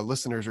their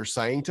listeners are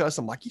saying to us,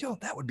 I'm like,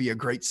 that would be a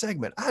great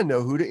segment. I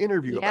know who to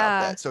interview about Yeah.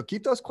 that. So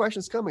keep those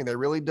questions coming. They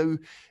really do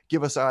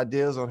give us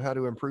ideas on how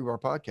to improve our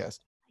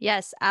podcast.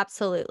 Yes,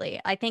 absolutely.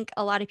 I think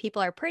a lot of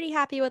people are pretty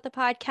happy with the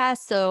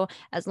podcast. So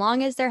as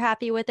long as they're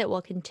happy with it,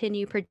 we'll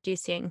continue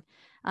producing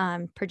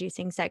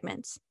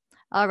segments.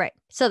 All right.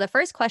 So the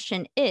first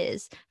question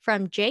is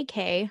from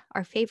JK,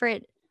 our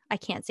favorite. I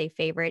can't say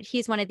favorite.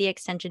 He's one of the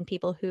extension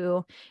people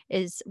who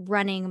is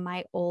running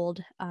my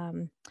old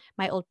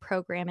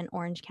program in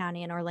Orange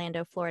County in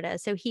Orlando, Florida.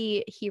 So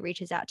he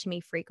reaches out to me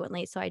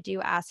frequently. So I do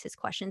ask his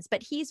questions,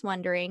 but he's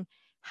wondering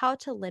how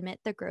to limit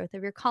the growth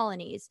of your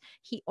colonies.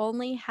 He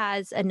only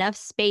has enough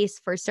space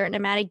for a certain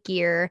amount of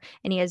gear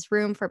and he has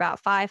room for about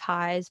 5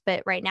 hives,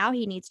 but right now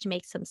he needs to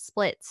make some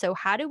splits. So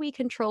how do we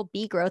control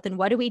bee growth and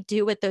what do we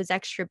do with those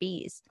extra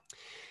bees?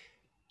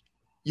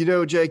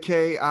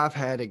 JK, I've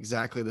had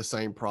exactly the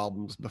same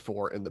problems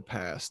before in the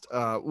past.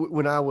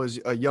 When I was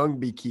a young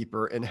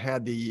beekeeper and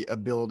had the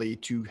ability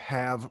to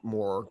have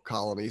more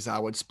colonies, I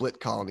would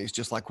split colonies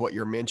just like what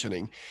you're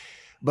mentioning.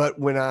 But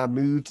when I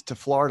moved to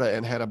Florida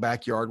and had a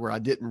backyard where I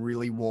didn't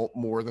really want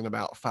more than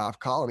about 5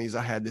 colonies,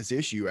 I had this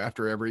issue.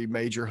 After every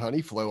major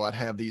honey flow, I'd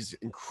have these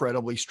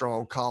incredibly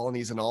strong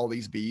colonies and all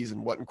these bees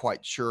and wasn't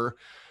quite sure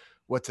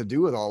what to do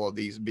with all of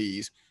these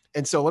bees.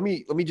 And so let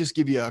me just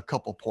give you a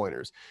couple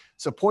pointers.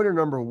 So pointer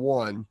number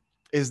 1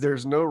 is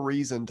there's no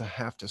reason to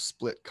have to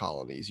split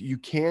colonies. You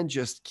can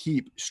just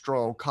keep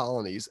strong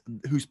colonies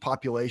whose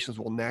populations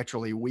will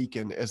naturally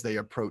weaken as they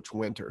approach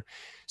winter.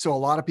 So a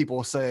lot of people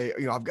will say,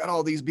 I've got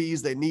all these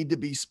bees, they need to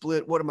be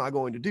split. What am I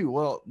going to do?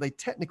 Well, they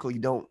technically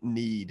don't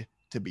need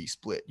to be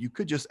split. You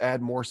could just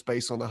add more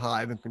space on the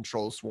hive and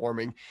control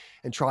swarming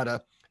and try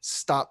to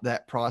stop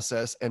that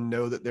process and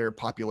know that their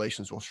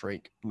populations will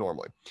shrink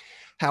normally.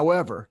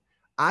 However,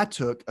 I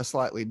took a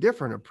slightly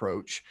different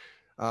approach.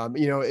 And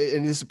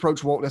this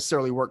approach won't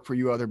necessarily work for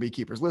you other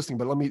beekeepers listening,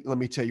 but let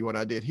me tell you what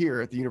I did here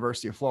at the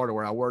University of Florida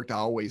where I worked. I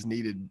always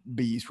needed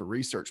bees for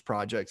research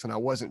projects and I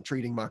wasn't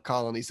treating my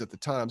colonies at the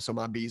time. So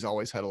my bees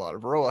always had a lot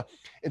of varroa.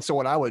 And so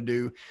what I would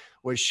do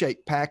was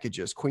shake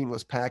packages,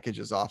 queenless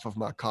packages off of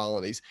my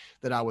colonies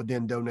that I would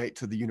then donate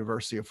to the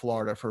University of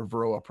Florida for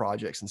varroa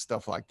projects and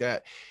stuff like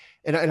that.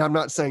 And I'm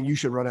not saying you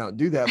should run out and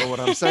do that, but what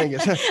I'm saying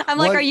is, I'm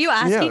like, are you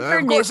asking for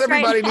of course, nukes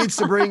everybody right needs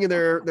to bring in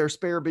their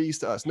spare bees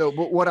to us. No,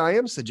 but what I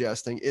am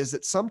suggesting is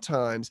that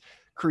sometimes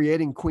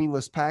creating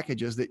queenless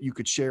packages that you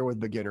could share with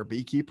beginner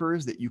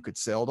beekeepers, that you could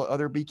sell to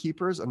other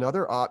beekeepers.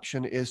 Another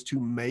option is to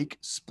make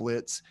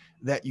splits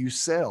that you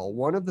sell.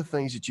 One of the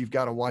things that you've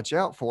got to watch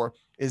out for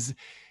is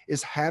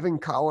having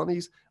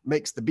colonies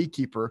makes the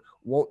beekeeper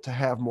want to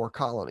have more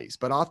colonies.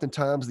 But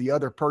oftentimes the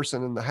other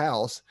person in the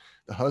house,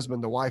 the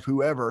husband, the wife,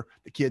 whoever,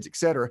 the kids,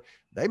 etc.,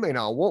 they may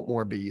not want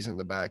more bees in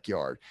the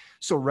backyard.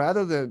 So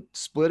rather than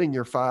splitting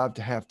your 5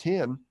 to have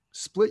 10,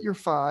 split your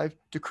 5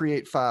 to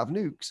create 5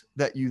 nukes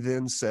that you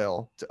then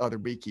sell to other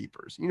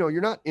beekeepers.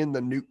 You're not in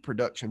the nuke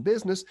production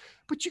business,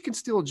 but you can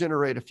still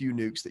generate a few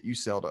nukes that you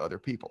sell to other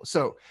people.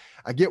 So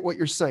I get what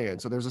you're saying.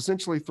 So there's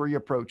essentially 3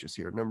 approaches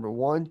here. Number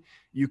 1,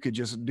 you could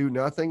just do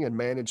nothing and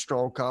manage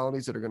strong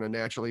colonies that are going to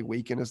naturally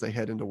weaken as they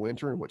head into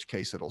winter, in which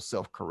case it'll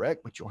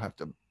self-correct, but you'll have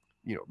to,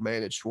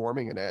 manage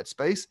swarming and add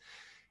space.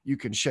 You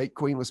can shake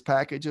queenless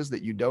packages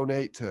that you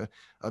donate to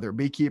other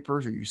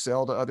beekeepers or you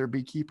sell to other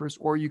beekeepers,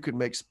 or you can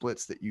make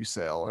splits that you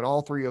sell. And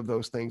all 3 of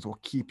those things will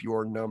keep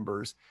your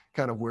numbers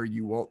kind of where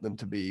you want them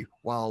to be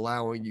while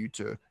allowing you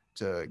to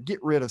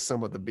get rid of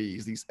some of the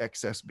bees, these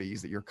excess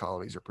bees that your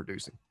colonies are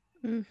producing.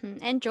 Mm-hmm.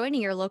 And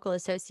joining your local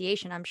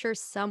association, I'm sure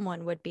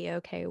someone would be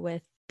okay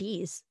with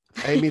bees.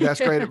 Amy, that's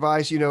great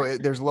advice.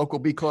 There's local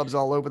bee clubs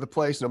all over the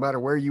place. No matter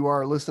where you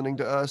are listening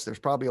to us, there's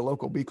probably a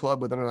local bee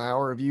club within an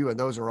hour of you. And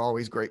those are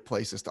always great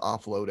places to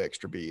offload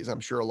extra bees. I'm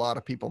sure a lot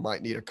of people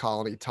might need a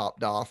colony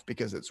topped off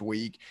because it's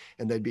weak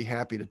and they'd be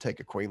happy to take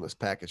a queenless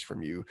package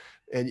from you.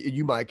 And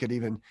you could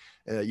even,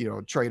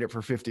 trade it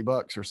for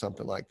 $50 or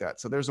something like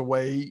that. So there's a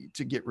way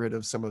to get rid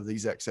of some of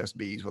these excess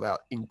bees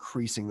without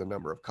increasing the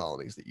number of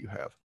colonies that you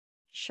have.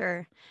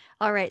 Sure.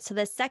 All right. So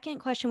the second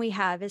question we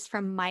have is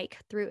from Mike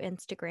through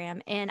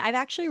Instagram. And I've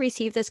actually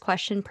received this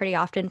question pretty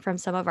often from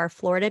some of our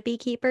Florida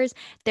beekeepers.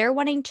 They're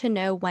wanting to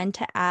know when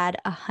to add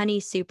a honey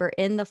super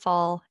in the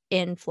fall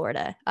in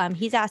Florida.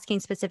 He's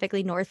asking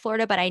specifically North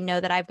Florida, but I know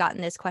that I've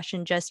gotten this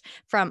question just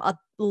from a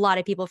lot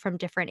of people from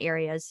different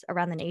areas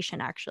around the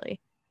nation,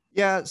 actually.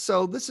 Yeah,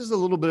 so this is a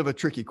little bit of a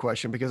tricky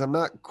question because I'm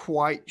not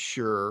quite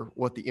sure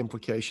what the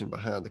implication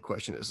behind the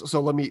question is. So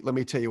let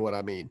me tell you what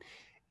I mean.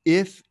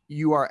 If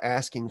you are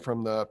asking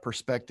from the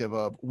perspective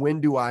of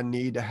when do I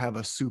need to have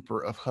a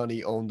super of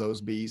honey on those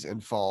bees in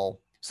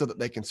fall so that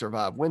they can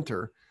survive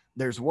winter,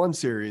 there's one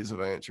series of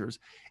answers.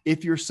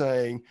 If you're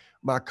saying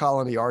my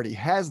colony already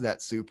has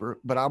that super,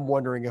 but I'm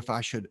wondering if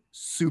I should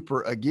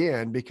super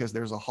again because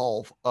there's a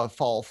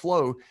fall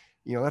flow,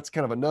 that's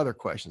kind of another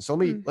question. So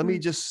let me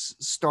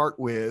just start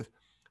with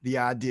the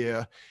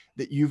idea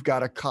that you've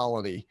got a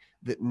colony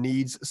that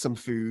needs some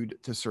food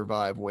to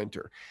survive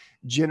winter.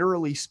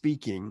 Generally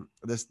speaking,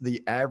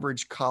 the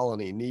average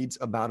colony needs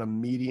about a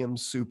medium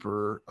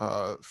super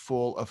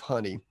full of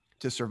honey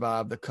to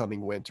survive the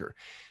coming winter.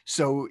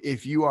 So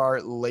if you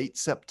are late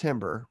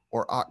September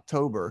or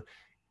October,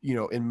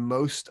 in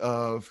most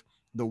of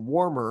the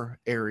warmer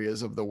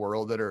areas of the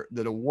world that are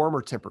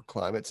warmer temperate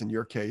climates, in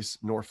your case,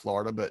 North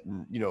Florida, but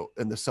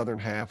in the southern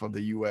half of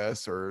the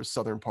US or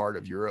southern part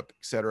of Europe,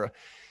 et cetera,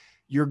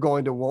 you're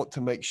going to want to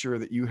make sure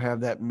that you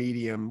have that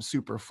medium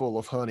super full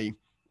of honey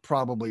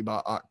probably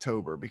by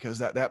October,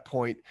 because at that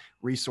point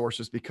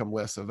resources become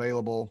less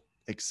available,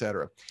 et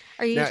cetera.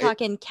 Are you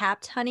talking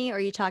capped honey, or are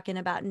you talking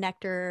about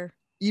nectar?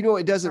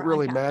 It doesn't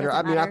really matter.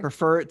 I mean, I matter?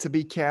 prefer it to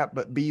be capped,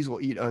 but bees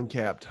will eat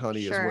uncapped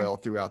honey as well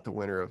throughout the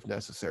winter if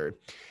necessary.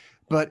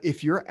 But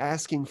if you're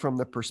asking from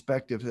the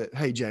perspective that,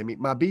 hey, Jamie,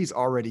 my bees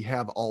already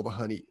have all the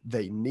honey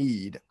they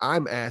need,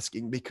 I'm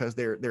asking because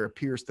there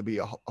appears to be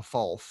a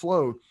fall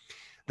flow,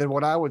 then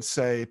what I would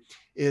say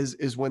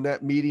is when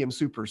that medium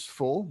super's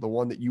full, the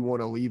one that you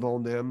want to leave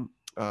on them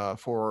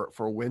for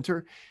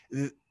winter,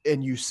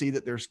 and you see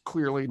that there's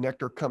clearly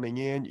nectar coming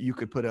in, you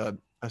could put a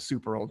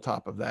super on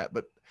top of that.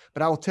 But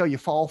I will tell you,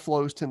 fall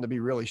flows tend to be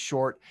really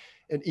short.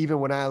 And even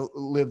when I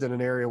lived in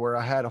an area where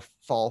I had a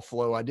fall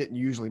flow, I didn't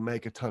usually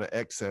make a ton of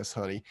excess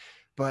honey.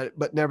 But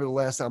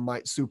nevertheless, I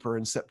might super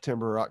in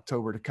September or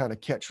October to kind of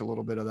catch a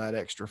little bit of that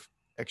extra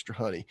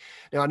honey.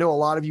 Now, I know a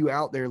lot of you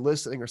out there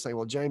listening are saying,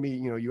 well, Jamie,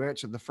 you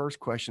answered the first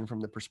question from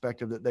the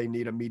perspective that they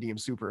need a medium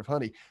super of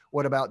honey.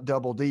 What about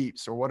double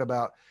deeps, or what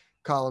about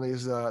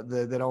colonies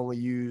that only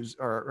use,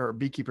 or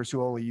beekeepers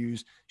who only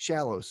use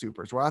shallow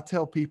supers? Well, I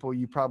tell people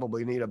you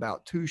probably need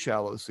about 2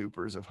 shallow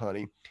supers of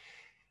honey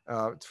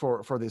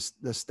for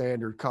the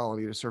standard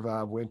colony to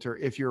survive winter.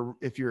 If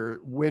you're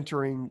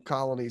wintering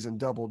colonies in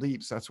double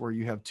deeps, that's where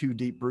you have 2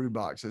 deep brood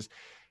boxes.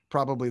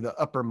 Probably the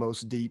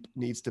uppermost deep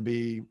needs to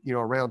be,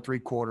 around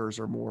 3/4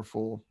 or more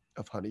full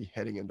of honey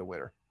heading into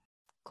winter.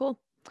 Cool.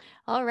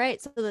 All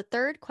right. So the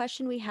third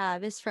question we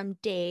have is from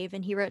Dave,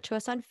 and he wrote to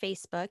us on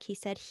Facebook. He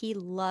said he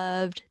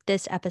loved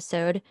this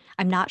episode.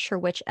 I'm not sure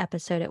which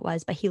episode it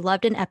was, but he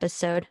loved an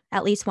episode,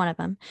 at least one of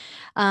them.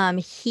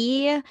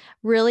 He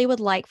really would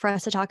like for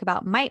us to talk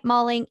about mite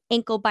mauling,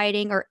 ankle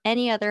biting, or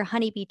any other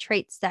honeybee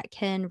traits that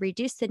can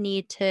reduce the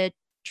need to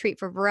treat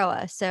for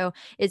varroa. So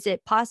is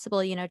it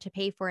possible, to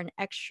pay for an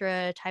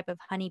extra type of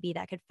honeybee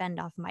that could fend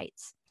off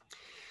mites?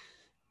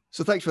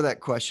 So thanks for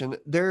that question.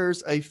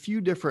 There's a few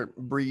different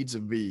breeds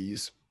of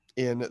bees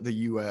in the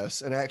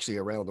US, and actually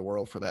around the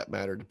world for that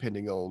matter,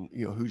 depending on,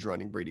 who's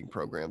running breeding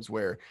programs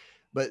where,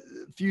 but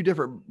a few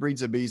different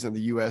breeds of bees in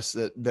the US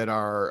that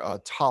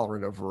are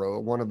tolerant of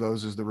varroa. One of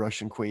those is the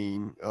Russian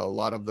Queen. A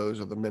lot of those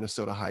are the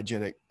Minnesota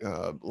hygienic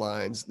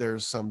lines.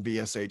 There's some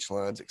VSH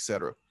lines, et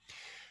cetera.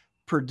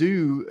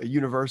 Purdue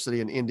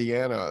University in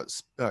Indiana,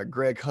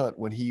 Greg Hunt,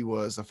 when he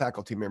was a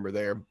faculty member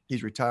there,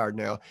 he's retired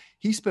now,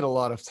 he spent a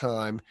lot of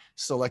time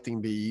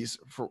selecting bees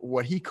for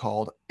what he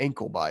called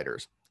ankle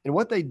biters. And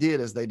what they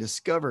did is they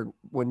discovered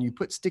when you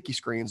put sticky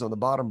screens on the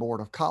bottom board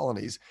of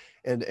colonies,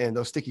 and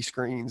those sticky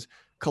screens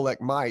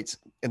collect mites,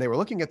 and they were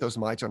looking at those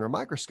mites under a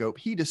microscope,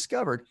 he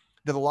discovered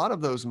that a lot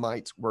of those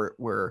mites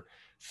were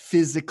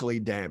physically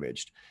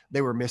damaged.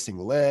 They were missing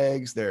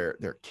legs, their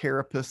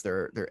carapace,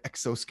 their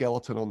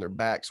exoskeleton on their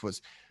backs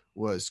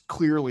was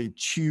clearly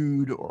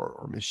chewed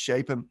or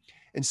misshapen.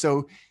 And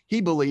so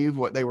he believed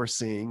what they were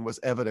seeing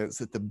was evidence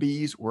that the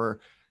bees were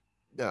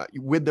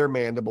with their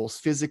mandibles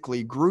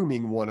physically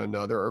grooming one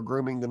another or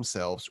grooming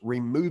themselves,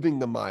 removing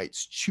the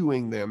mites,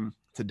 chewing them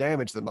to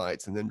damage the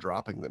mites, and then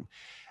dropping them.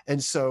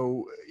 And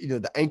so,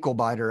 the ankle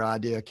biter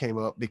idea came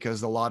up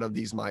because a lot of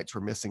these mites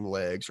were missing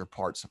legs or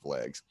parts of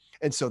legs.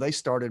 And so they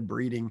started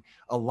breeding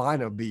a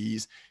line of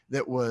bees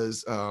that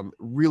was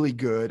really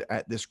good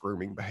at this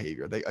grooming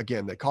behavior. They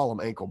call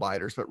them ankle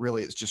biters, but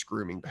really it's just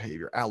grooming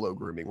behavior, allo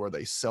grooming, where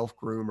they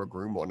self-groom or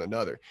groom one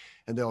another.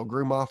 And they'll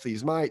groom off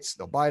these mites,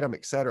 they'll bite them,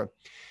 et cetera.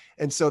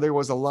 And so there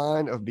was a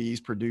line of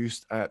bees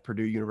produced at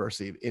Purdue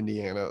University of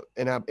Indiana.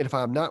 And if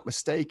I'm not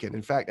mistaken,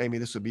 in fact, Amy,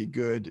 this would be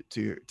good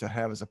to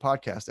have as a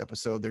podcast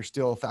episode. There's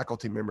still a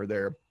faculty member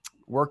there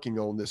working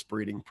on this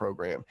breeding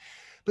program.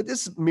 But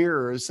this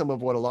mirrors some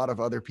of what a lot of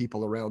other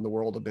people around the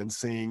world have been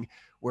seeing,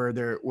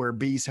 where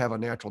bees have a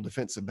natural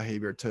defensive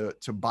behavior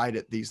to bite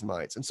at these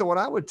mites. And so what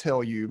I would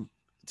tell you,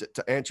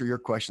 to answer your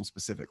question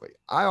specifically,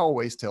 I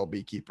always tell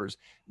beekeepers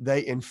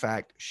they, in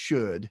fact,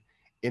 should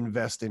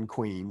invest in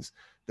queens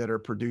that are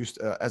produced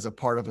as a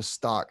part of a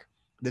stock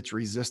that's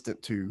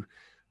resistant to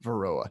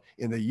varroa.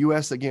 In the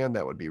US, again,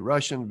 that would be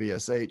Russian,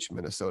 VSH,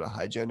 Minnesota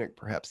hygienic,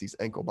 perhaps these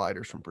ankle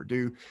biters from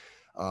Purdue.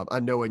 I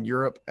know in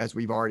Europe, as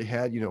we've already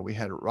had, we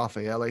had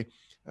Raffaele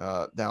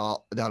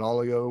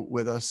D'Olio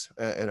with us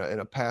in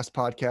a past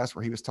podcast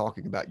where he was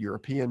talking about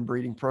European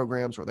breeding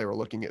programs where they were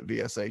looking at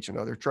VSH and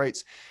other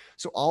traits.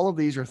 So all of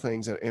these are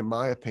things that, in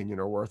my opinion,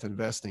 are worth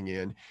investing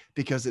in,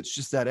 because it's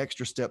just that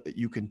extra step that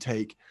you can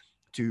take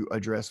to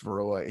address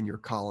Varroa in your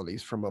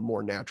colonies from a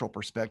more natural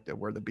perspective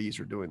where the bees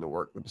are doing the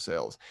work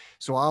themselves.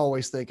 So I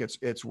always think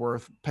it's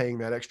worth paying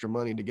that extra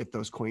money to get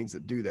those queens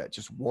that do that.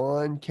 Just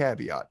one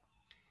caveat.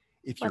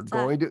 If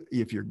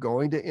you're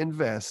going to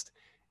invest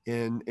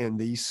in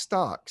these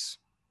stocks,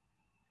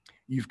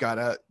 you've got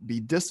to be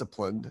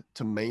disciplined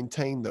to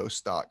maintain those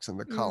stocks in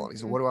the colonies.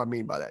 Mm-hmm. And what do I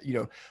mean by that?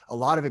 A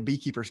lot of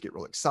beekeepers get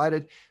real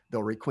excited.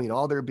 They'll requeen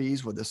all their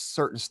bees with a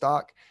certain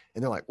stock.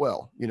 And they're like,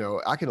 well,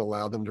 I can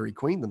allow them to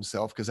requeen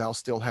themselves because I'll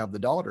still have the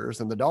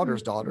daughters and the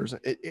daughters' daughters.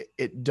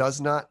 It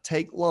does not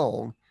take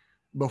long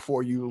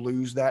before you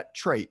lose that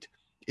trait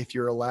if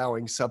you're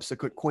allowing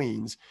subsequent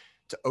queens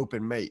to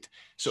open mate.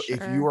 So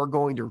if you are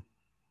going to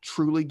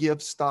truly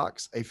give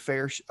stocks a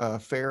fair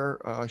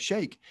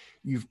shake,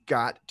 you've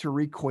got to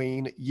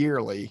requeen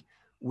yearly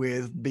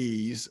with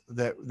bees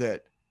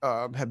that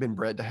have been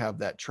bred to have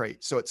that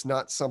trait. So it's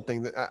not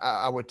something that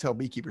I would tell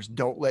beekeepers,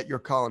 don't let your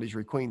colonies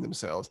requeen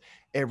themselves.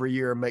 Every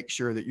year, make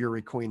sure that you're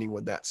requeening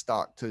with that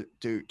stock to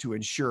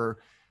ensure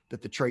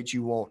that the traits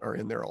you want are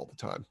in there all the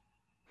time.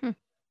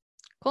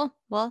 Cool.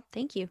 Well,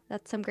 thank you.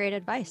 That's some great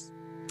advice.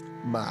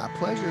 My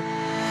pleasure.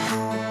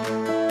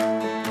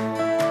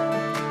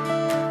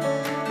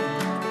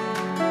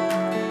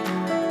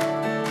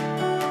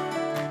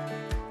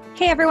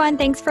 Hey everyone,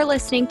 thanks for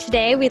listening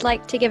today. We'd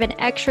like to give an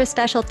extra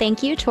special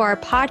thank you to our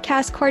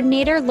podcast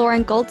coordinator,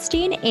 Lauren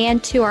Goldstein,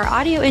 and to our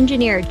audio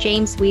engineer,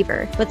 James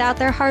Weaver. Without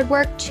their hard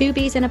work, 2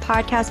 Bees in a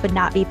Podcast would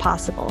not be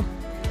possible.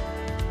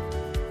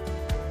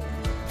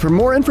 For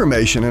more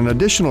information and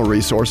additional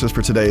resources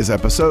for today's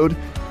episode,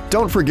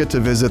 don't forget to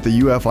visit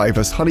the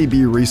UF-IFAS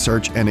Honeybee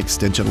Research and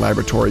Extension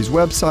Laboratory's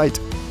website,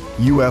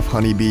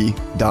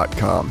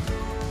 ufhoneybee.com.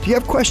 Do you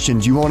have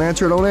questions you want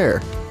answered on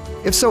air?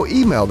 If so,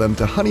 email them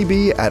to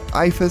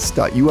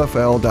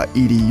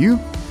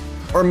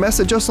honeybee@ifas.ufl.edu or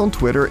message us on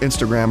Twitter,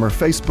 Instagram, or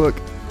Facebook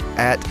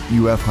at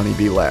UF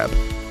Honeybee Lab.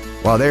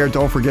 While there,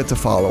 don't forget to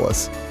follow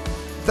us.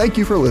 Thank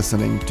you for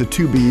listening to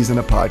 2 Bees in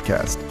a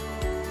Podcast.